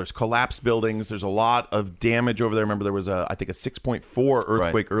rubble. There's collapsed buildings. There's a lot of damage over there. Remember, there was, I think, a 6.4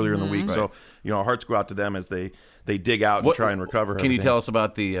 earthquake earlier in the week. Right. So, our hearts go out to them as they dig out and try and recover. Can you tell us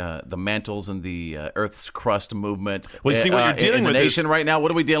about the mantles and the Earth's crust movement? Well, you see what you're dealing in with the nation right now.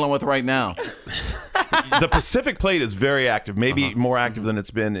 What are we dealing with right now? The Pacific Plate is very active, maybe more active than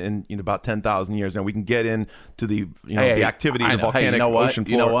it's been in about 10,000 years. Now we can get into the the activity of the volcanic ocean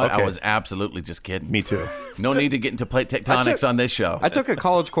floor. You know what? Okay. I was absolutely just kidding. Me too. No need to get into plate tectonics on this show. I took a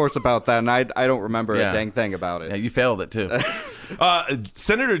college course about that, and I don't remember a dang thing about it. Yeah, you failed it too.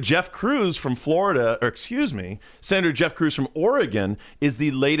 Senator Jeff Cruz from Senator Jeff Cruz from Oregon is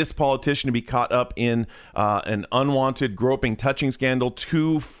the latest politician to be caught up in an unwanted groping, touching scandal.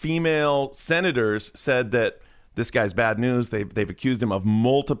 2 female senators said that this guy's bad news. They've accused him of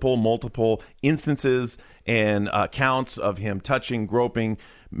multiple instances and accounts of him touching, groping,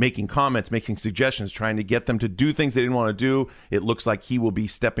 making comments, making suggestions, trying to get them to do things they didn't want to do. It looks like he will be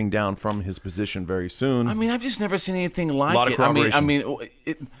stepping down from his position very soon. I mean, I've just never seen anything like it. A lot of corroboration. I mean,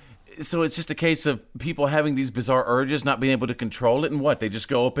 So it's just a case of people having these bizarre urges, not being able to control it, and what? They just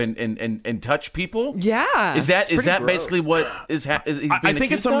go up and touch people? Yeah. Is that basically what is he's being I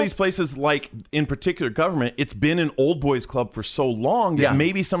think in some of of these places, like in particular government, it's been an old boys club for so long that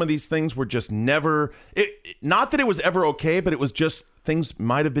maybe some of these things were just never, not that it was ever okay, but it was just things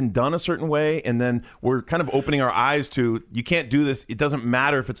might have been done a certain way, and then we're kind of opening our eyes to, you can't do this. It doesn't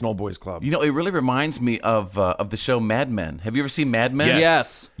matter if it's an old boys club. You know, it really reminds me of the show Mad Men. Have you ever seen Mad Men?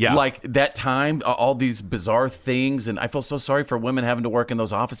 Yes. Yeah. Like that time, all these bizarre things, and I feel so sorry for women having to work in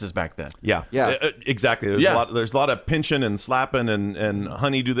those offices back then. Yeah. Exactly. There's a lot of pinching and slapping and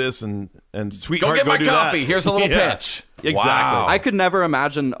honey, do this, and sweetheart, Go get my do coffee. that. Here's a little pitch. Exactly. Wow. I could never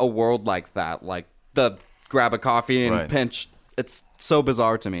imagine a world like that. Like the grab a coffee and pinch. It's so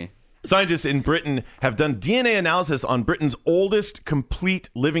bizarre to me. Scientists in Britain have done DNA analysis on Britain's oldest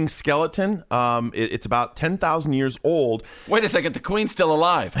complete living skeleton. It's about 10,000 years old. Wait a second, the Queen's still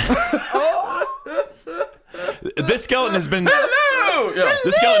alive. This skeleton has been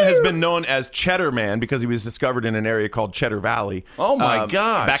This skeleton has been known as Cheddar Man because he was discovered in an area called Cheddar Valley. Oh my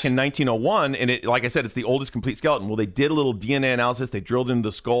gosh! Back in 1901, and like I said, it's the oldest complete skeleton. Well, they did a little DNA analysis. They drilled into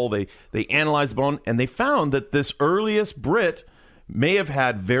the skull. They analyzed the bone, and they found that this earliest Brit may have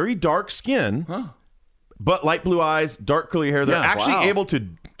had very dark skin, but light blue eyes, dark curly hair. They're actually able to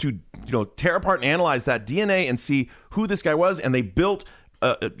tear apart and analyze that DNA and see who this guy was, and they built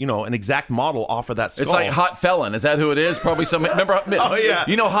an exact model off of that skull. It's like Hot Felon. Is that who it is? Probably some. Remember? Oh yeah.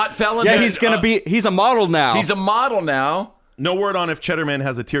 You know Hot Felon? Yeah, he's a model now. He's a model now. No word on if Cheddar Man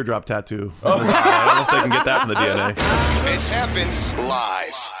has a teardrop tattoo. I don't know if they can get that from the DNA. It happens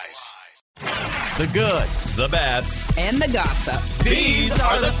live. The good, the bad, and the gossip. These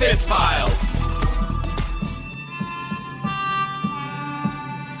are the Fitz Files.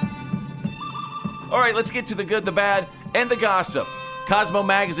 All right, let's get to the good, the bad, and the gossip. Cosmo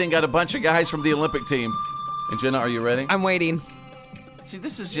Magazine got a bunch of guys from the Olympic team. And Jenna, are you ready? I'm waiting. See,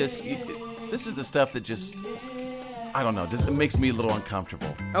 this is the stuff that just, I don't know, it makes me a little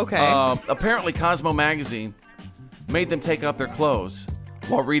uncomfortable. Okay. Apparently, Cosmo Magazine made them take off their clothes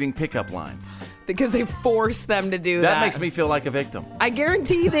while reading pickup lines. Because they forced them to do that. That makes me feel like a victim. I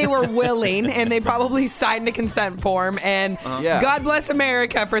guarantee they were willing, and they probably signed a consent form, and God bless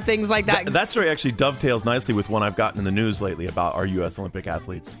America for things like that. That story actually dovetails nicely with one I've gotten in the news lately about our U.S. Olympic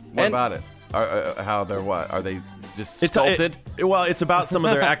athletes. What about it? How they're what? Are they just sculpted? It's about some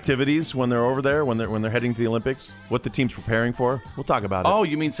of their activities when they're over there, when they're heading to the Olympics, what the team's preparing for. We'll talk about it. Oh,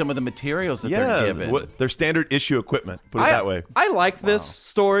 you mean some of the materials that they're given? Their standard issue equipment, put it that way. I like this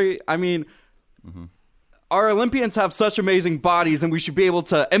story. I mean... Our Olympians have such amazing bodies, and we should be able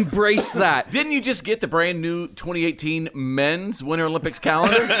to embrace that. Didn't you just get the brand new 2018 men's Winter Olympics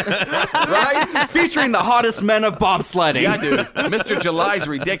calendar? Right? Featuring the hottest men of bobsledding. Yeah, dude. Mr. July's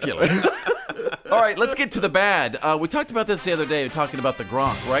ridiculous. All right, let's get to the bad. We talked about this the other day, talking about the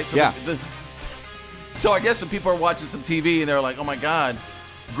Gronk, right? So so I guess some people are watching some TV, and they're like, oh, my God,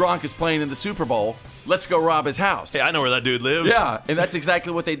 Gronk is playing in the Super Bowl. Let's go rob his house. Hey, I know where that dude lives. Yeah, and that's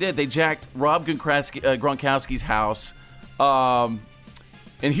exactly what they did. They jacked Rob Gronkowski's house. And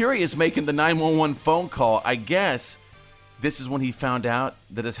here he is making the 911 phone call. I guess this is when he found out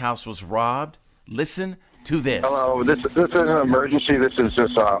that his house was robbed. Listen to this. Hello, this is an emergency. This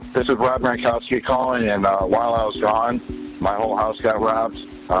is Rob Gronkowski calling, and while I was gone, my whole house got robbed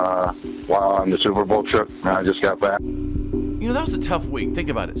while on the Super Bowl trip, and I just got back. You know, that was a tough week. Think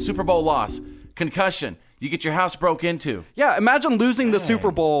about it. Super Bowl loss. Concussion. You get your house broke into. Yeah, imagine losing the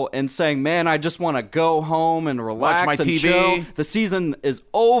Super Bowl and saying, man, I just want to go home and relax watch my and TV. chill. The season is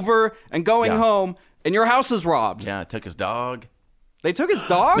over, and going home, and your house is robbed. Yeah, took his dog. They took his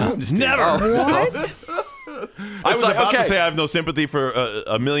dog? No, I'm just Never. What? I was about to say I have no sympathy for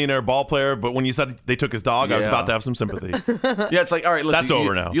a millionaire ball player, but when you said they took his dog, I was about to have some sympathy. Yeah, it's like, all right, listen. That's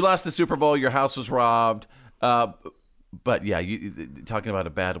over now. You lost the Super Bowl. Your house was robbed. But yeah, you talking about a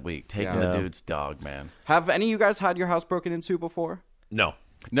bad week, taking the dude's dog, man. Have any of you guys had your house broken into before? No,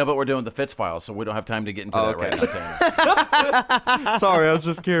 but we're doing the Fitz Files, so we don't have time to get into that right now. Sorry, I was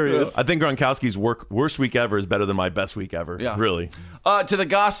just curious. I think Gronkowski's worst week ever is better than my best week ever. Yeah, really. To the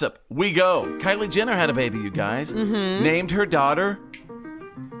gossip, we go. Kylie Jenner had a baby, you guys. Mm-hmm. Named her daughter.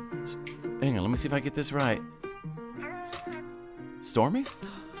 Hang on, let me see if I get this right. Stormy?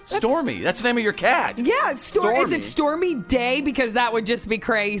 Stormy. That's the name of your cat. Yeah, is it Stormy Day? Because that would just be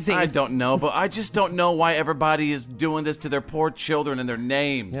crazy. I don't know, but I just don't know why everybody is doing this to their poor children and their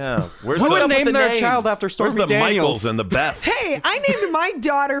names. Yeah. Who would name their child after Stormy Where's the Daniels? Michaels and the Beths? Hey, I named my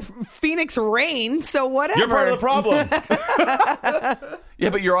daughter Phoenix Rain, so whatever. You're part of the problem. Yeah,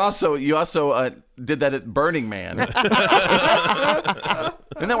 but you also did that at Burning Man.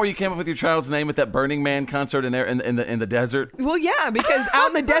 Isn't that where you came up with your child's name at that Burning Man concert in the desert? Well, yeah, because out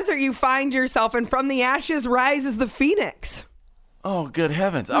in the desert you find yourself, and from the ashes rises the phoenix. Oh, good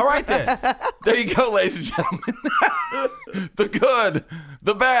heavens. All right, then. There you go, ladies and gentlemen. The good,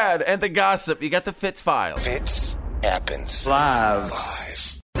 the bad, and the gossip. You got the Fitz file. Fitz happens Live.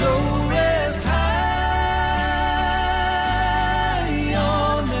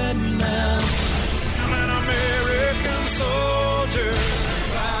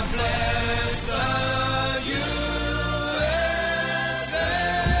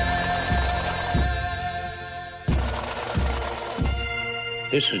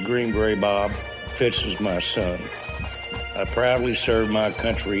 This is Green Beret Bob. Fitz is my son. I proudly served my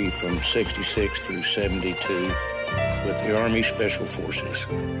country from 66 through 72 with the Army Special Forces.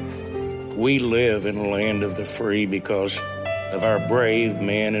 We live in a land of the free because of our brave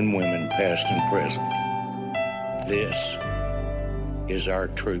men and women, past and present. This is our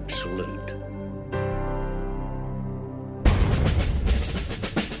troop salute.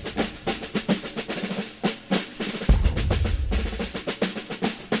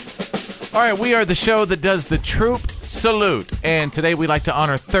 All right, we are the show that does the troop salute. And today we like to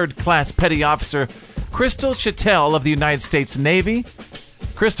honor 3rd Class Petty Officer Crystal Chattel of the United States Navy.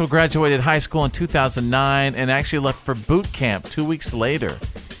 Crystal graduated high school in 2009 and actually left for boot camp 2 weeks later.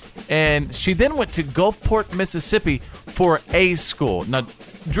 And she then went to Gulfport, Mississippi for A school. Now,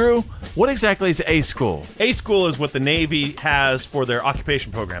 Drew, what exactly is A school? A school is what the Navy has for their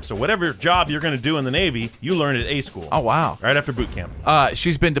occupation program. So whatever job you're going to do in the Navy, you learn at A school. Oh, wow. Right after boot camp.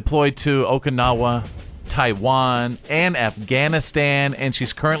 She's been deployed to Okinawa, Taiwan, and Afghanistan, and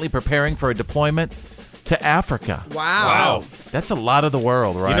she's currently preparing for a deployment to Africa. Wow. That's a lot of the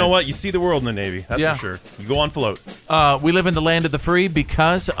world, right? You know what? You see the world in the Navy. That's for sure. You go on float. We live in the land of the free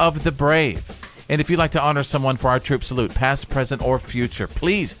because of the brave. And if you'd like to honor someone for our troop salute, past, present, or future,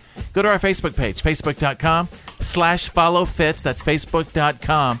 please go to our Facebook page, facebook.com/followfitz. That's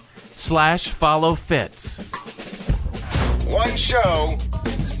facebook.com/followfitz. One show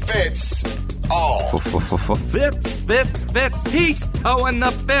fits all. Fitz. He's towing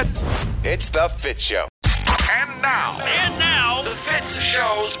the Fitz. It's the Fitz Show. And now, the Fitz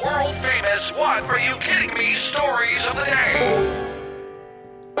Show's world famous What Are You Kidding Me? Stories of the day.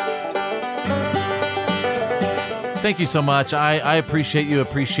 Thank you so much. I appreciate you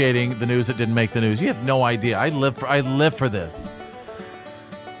appreciating the news that didn't make the news. You have no idea. I live for this.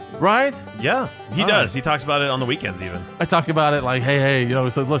 Right? Yeah, he does. He talks about it on the weekends even. I talk about it like, hey, so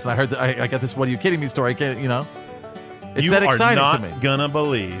listen, I heard that I got this What Are You Kidding Me story. I can't, It's that exciting to me. You are not gonna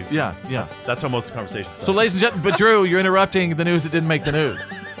believe. Yeah. That's how most of the conversation starts. So, ladies and gentlemen, but Drew, you're interrupting the news that didn't make the news.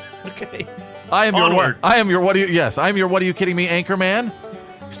 Okay. I am your What Are You Kidding Me anchor man,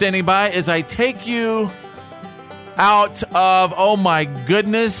 standing by as I take you out of, oh my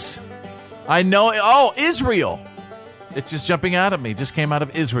goodness, I know, Israel. It's just jumping out at me. Just came out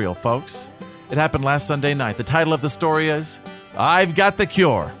of Israel, folks. It happened last Sunday night. The title of the story is, I've Got the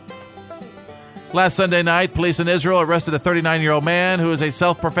Cure. Last Sunday night, police in Israel arrested a 39-year-old man who is a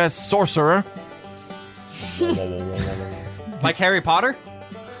self-professed sorcerer. Like Harry Potter?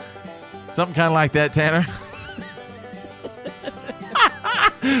 Something kind of like that, Tanner.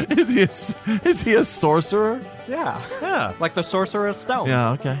 Is he a sorcerer? Yeah. Like the Sorcerer's Stone.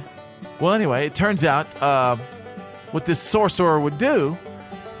 Yeah, okay. Well, anyway, it turns out what this sorcerer would do,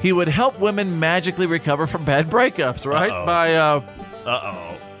 he would help women magically recover from bad breakups, right? Uh-oh.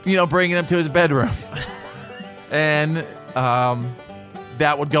 By, bringing them to his bedroom. And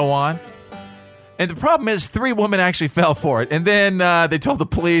that would go on. And the problem is 3 women actually fell for it. And then they told the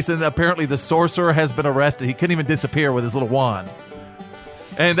police, and apparently the sorcerer has been arrested. He couldn't even disappear with his little wand.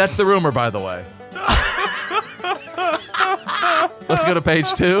 And that's the rumor, by the way. Let's go to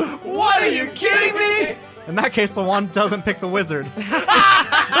page 2. What are you kidding me? In that case, the wand doesn't pick the wizard.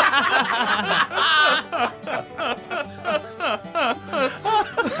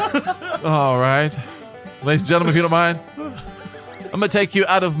 All right. Ladies and gentlemen, if you don't mind, I'm going to take you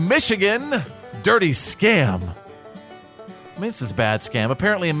out of Michigan. Dirty scam. I mean, this is a bad scam.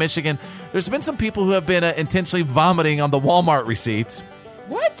 Apparently in Michigan, there's been some people who have been intentionally vomiting on the Walmart receipts.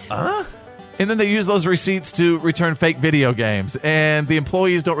 What? And then they use those receipts to return fake video games. And the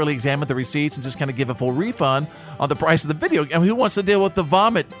employees don't really examine the receipts and just kind of give a full refund on the price of the video game. I mean, who wants to deal with the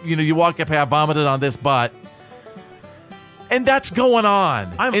vomit? You walk up, hey, I vomited on this butt. And that's going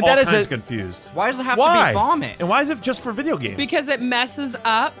on. I'm and all that kinds confused. Why does it have to be vomit? And why is it just for video games? Because it messes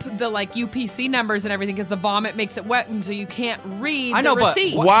up the UPC numbers and everything because the vomit makes it wet and so you can't read the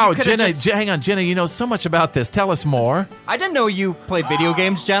receipt. Wow, Jenna, hang on, Jenna, you know so much about this. Tell us more. I didn't know you played video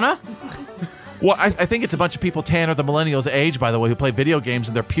games, Jenna. Well, I think it's a bunch of people Tanner, the millennials age, by the way, who play video games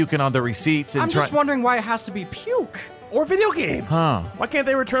and they're puking on their receipts. And I'm just wondering why it has to be puke. Or video games. Huh. Why can't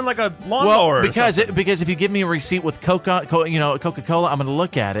they return like a lawnmower? Well, because if you give me a receipt with Coca-Cola, I'm going to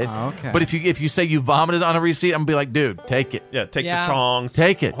look at it. Oh, okay. But if you say you vomited on a receipt, I'm going to be like, dude, take it. Yeah, take the tongs.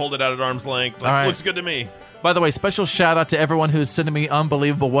 Take it. Hold it out at arm's length. Like, All right. Looks good to me. By the way, special shout out to everyone who's sending me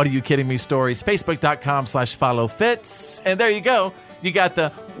unbelievable "What Are You Kidding Me" stories. Facebook.com/follow Fitz. And there you go. You got the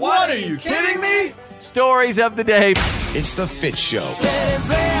What are you kidding me? stories of the day. It's the Fitz Show.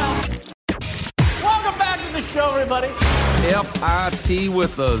 Welcome back to the show, everybody. F-I-T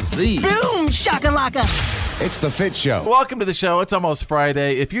with a Z. Boom, shakalaka. It's the Fitz Show. Welcome to the show. It's almost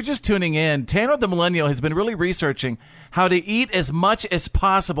Friday. If you're just tuning in, Tanner the Millennial has been really researching how to eat as much as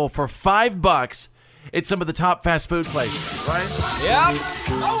possible for $5 at some of the top fast food places, right? Yep.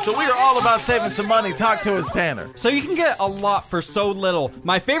 So we are all about saving some money. Talk to us, Tanner. So you can get a lot for so little.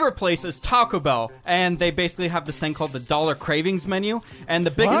 My favorite place is Taco Bell, and they basically have this thing called the Dollar Cravings menu. And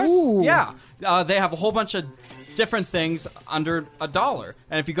the biggest, they have a whole bunch of different things under $1.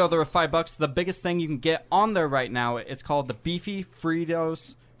 And if you go there with $5, the biggest thing you can get on there right now, it's called the Beefy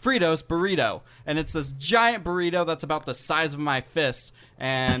Fritos burrito. And it's this giant burrito that's about the size of my fist.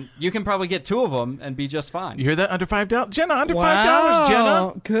 And you can probably get 2 of them and be just fine. You hear that? Under $5? Jenna, under $5,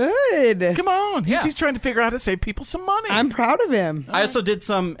 Jenna. Good. Come on. He's trying to figure out how to save people some money. I'm proud of him. I also did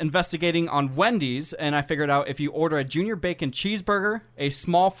some investigating on Wendy's, and I figured out if you order a junior bacon cheeseburger, a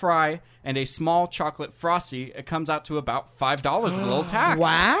small fry, and a small chocolate frosty, it comes out to about $5 with a little tax.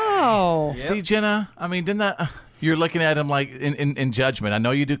 Wow. Yep. See, Jenna, I mean, didn't that... You're looking at him like in judgment. I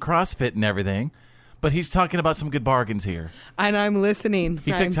know you do CrossFit and everything, but he's talking about some good bargains here. And I'm listening.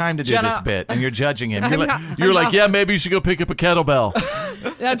 He took time to do Jenna, this bit, and you're judging him. You're like, yeah, maybe you should go pick up a kettlebell.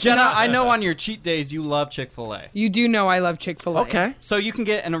 Jenna, I know on your cheat days you love Chick-fil-A. You do know I love Chick-fil-A. Okay. So you can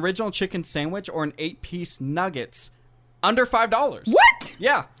get an original chicken sandwich or an 8-piece nuggets under $5. What?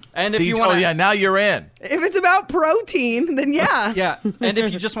 Yeah. And See, if you want now you're in. If it's about protein, then yeah. Yeah. And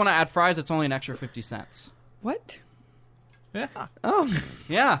if you just want to add fries, it's only an extra 50 cents. What? Yeah. Oh.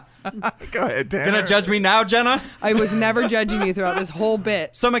 Yeah. Go ahead, Tanner. Gonna judge me now, Jenna? I was never judging you throughout this whole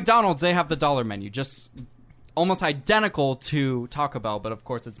bit. So McDonald's, they have the dollar menu, just almost identical to Taco Bell, but of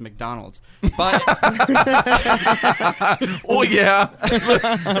course it's McDonald's. But oh yeah,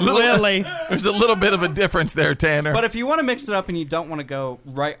 Really? There's a little bit of a difference there, Tanner. But if you want to mix it up and you don't want to go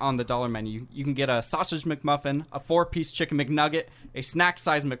right on the dollar menu, you can get a sausage McMuffin, a 4-piece chicken McNugget, a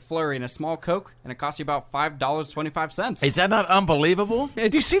snack-sized McFlurry, and a small Coke, and it costs you about $5.25. Is that not unbelievable? Do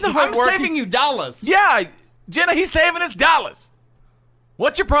you see the hard work? I'm saving you dollars. Yeah, Jenna, he's saving his dollars.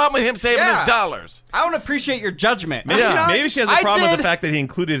 What's your problem with him saving his dollars? I don't appreciate your judgment. Maybe she has a problem with the fact that he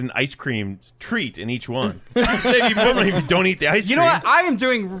included an ice cream treat in each one. Save you more money if you don't eat the ice cream. You know what? I am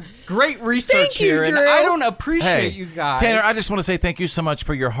doing great research here, and I don't appreciate you guys. Tanner, I just want to say thank you so much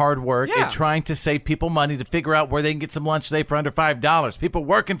for your hard work in trying to save people money to figure out where they can get some lunch today for under $5. People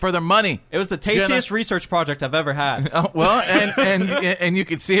working for their money. It was the tastiest research project I've ever had. Well, and you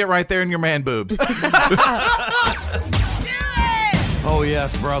can see it right there in your man boobs. Oh,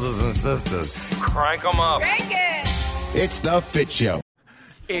 yes, brothers and sisters. Crank them up. Crank it. It's the Fitz Show.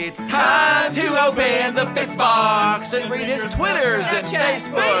 It's time to open the Fitz box and read his Twitters and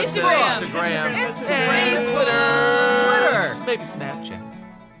Facebooks and Instagrams and Twitter. Maybe Snapchat.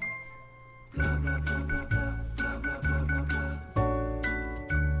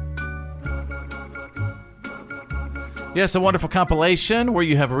 Yes, a wonderful compilation where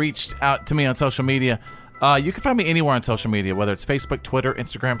you have reached out to me on social media. You can find me anywhere on social media, whether it's Facebook, Twitter,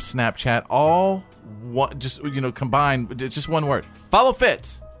 Instagram, Snapchat, all combined, just one word. Follow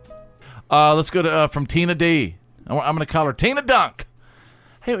Fitz. Let's go to from Tina D. I'm going to call her Tina Dunk.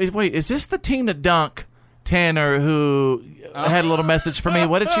 Hey, wait, is this the Tina Dunk, Tanner, who had a little message for me?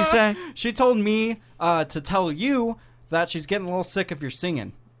 What did she say? She told me to tell you that she's getting a little sick of your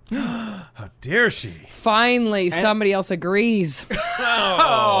singing. How dare she? Finally, somebody else agrees.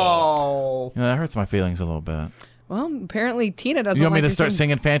 Oh. That hurts my feelings a little bit. Well, apparently Tina doesn't. You want me like to start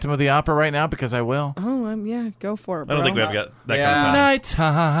singing Phantom of the Opera right now? Because I will. Oh, yeah, go for it, bro. I don't think we've got that kind of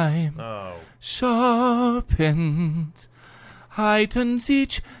time. Nighttime sharpens, heightens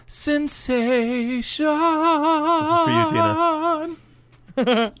each sensation. This is for you, Tina.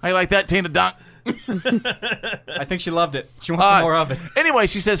 How you like that, Tina Dunk? I think she loved it. She wants some more of it. Anyway,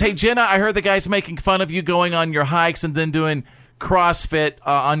 she says, hey, Jenna, I heard the guys making fun of you going on your hikes and then doing CrossFit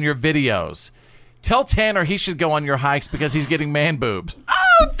on your videos. Tell Tanner he should go on your hikes because he's getting man boobs.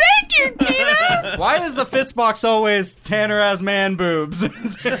 Oh, thank you, Tina! Why is the Fitz box always Tanner has man boobs?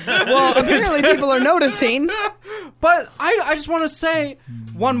 Well, apparently people are noticing. But I just want to say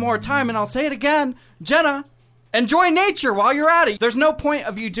one more time, and I'll say it again, Jenna, enjoy nature while you're at it. There's no point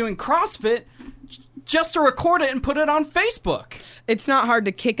of you doing CrossFit just to record it and put it on Facebook. It's not hard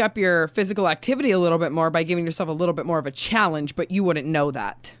to kick up your physical activity a little bit more by giving yourself a little bit more of a challenge, but you wouldn't know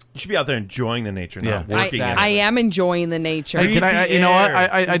that. You should be out there enjoying the nature, not working. I am enjoying the nature. Hey, can I? You know what?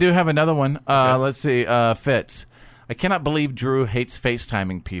 I do have another one. Let's see. Fitz. I cannot believe Drew hates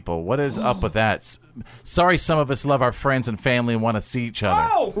FaceTiming people. What is up with that? Sorry, some of us love our friends and family and want to see each other.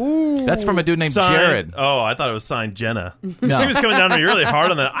 Oh! That's from a dude named Signed, Jared. Oh, I thought it was signed Jenna. No. She was coming down to me really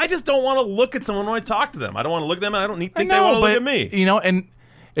hard on that. I just don't want to look at someone when I talk to them. I don't want to look at them, and I don't think they want to look at me. You know, and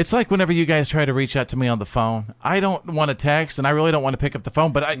it's like whenever you guys try to reach out to me on the phone, I don't want to text, and I really don't want to pick up the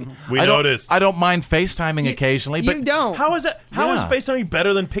phone. But I noticed. I don't mind FaceTiming occasionally. But you don't. How is that? How is FaceTiming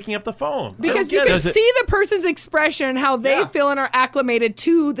better than picking up the phone? Because you can see the person's expression and how they feel and are acclimated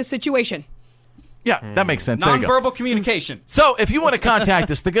to the situation. Yeah, that makes sense. There you go. Nonverbal communication. So if you want to contact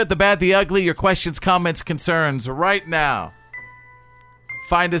us, the good, the bad, the ugly, your questions, comments, concerns, right now.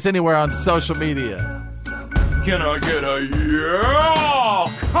 Find us anywhere on social media. Can I get a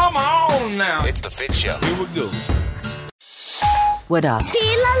yeah? Come on now. It's the Fitz Show. Here we go. What up?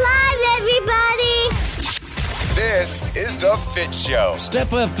 Feel alive, everybody! This is the Fitz Show.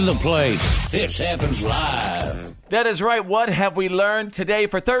 Step up to the plate. Fitz happens live. That is right. What have we learned today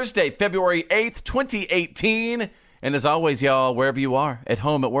for Thursday, February 8th, 2018? And as always, y'all, wherever you are, at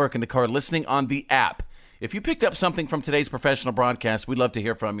home, at work, in the car, listening on the app. If you picked up something from today's professional broadcast, we'd love to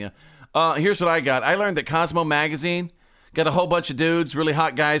hear from you. Here's what I got. I learned that Cosmo Magazine got a whole bunch of dudes, really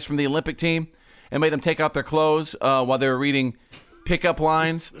hot guys from the Olympic team, and made them take off their clothes while they were reading pickup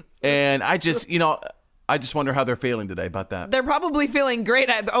lines. And I just wonder how they're feeling today about that. They're probably feeling great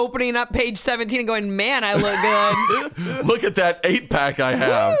at opening up page 17 and going, man, I look good. Look at that 8-pack I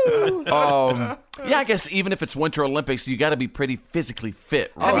have. Yeah, I guess even if it's Winter Olympics, you got to be pretty physically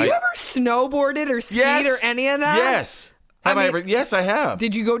fit, right? Have you ever snowboarded or skied or any of that? Yes. Yes, I have.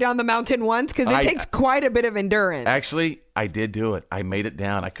 Did you go down the mountain once? Because it takes quite a bit of endurance. Actually, I did do it. I made it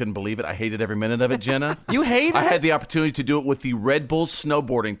down. I couldn't believe it. I hated every minute of it, Jenna. You hate it? I had the opportunity to do it with the Red Bull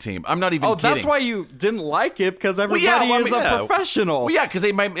snowboarding team. I'm not even kidding. Oh, that's why you didn't like it, because everybody is a professional. Well, yeah, because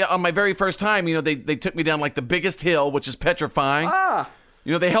on my very first time, they took me down like the biggest hill, which is petrifying.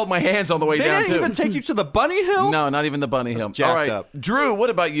 They held my hands on the way down, too. They didn't even take you to the bunny hill? No, not even the bunny hill. Jacked All right, up. Drew,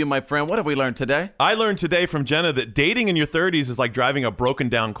 what about you, my friend? What have we learned today? I learned today from Jenna that dating in your 30s is like driving a broken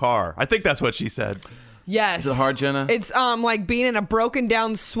down car. I think that's what she said. Yes. Is it hard, Jenna? It's like being in a broken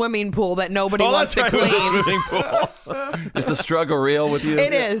down swimming pool that nobody wants to clean. The swimming pool. Is the struggle real with you?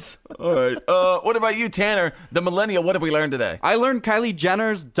 It is. All right. What about you, Tanner, the millennial? What have we learned today? I learned Kylie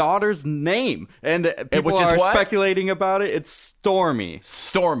Jenner's daughter's name, and people which is are what? speculating about it. It's Stormy.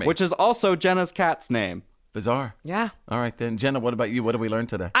 Stormy. Which is also Jenna's cat's name. Bizarre. Yeah. All right, then. Jenna, what about you? What have we learned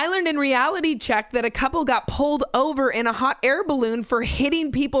today? I learned in Reality Check that a couple got pulled over in a hot air balloon for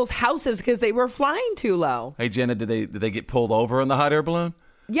hitting people's houses because they were flying too low. Hey, Jenna, did they get pulled over in the hot air balloon?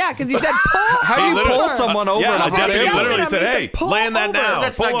 Yeah, because he said pull. How do you pull someone over in a hot air balloon? Literally said, hey, land that now.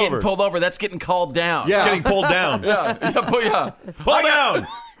 That's pull not over. getting pulled over. That's getting called down. Yeah. It's getting pulled down. Pull down.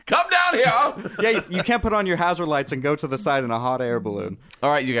 Come down here. Yeah, you can't put on your hazard lights and go to the side in a hot air balloon. All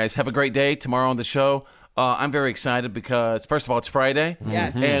right, you guys, have a great day. Tomorrow on the show, I'm very excited because, first of all, it's Friday.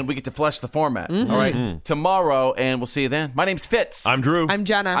 Yes. And we get to flesh the format. All right, tomorrow, and we'll see you then. My name's Fitz. I'm Drew. I'm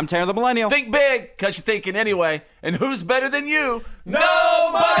Jenna. I'm Tanner the Millennial. Think big, because you're thinking anyway. And who's better than you?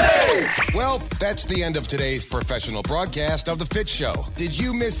 Nobody! Well, that's the end of today's professional broadcast of the Fitz Show. Did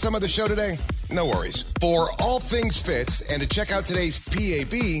you miss some of the show today? No worries. For all things Fitz and to check out today's PAB,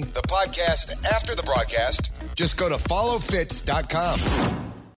 the podcast after the broadcast, just go to followfitz.com.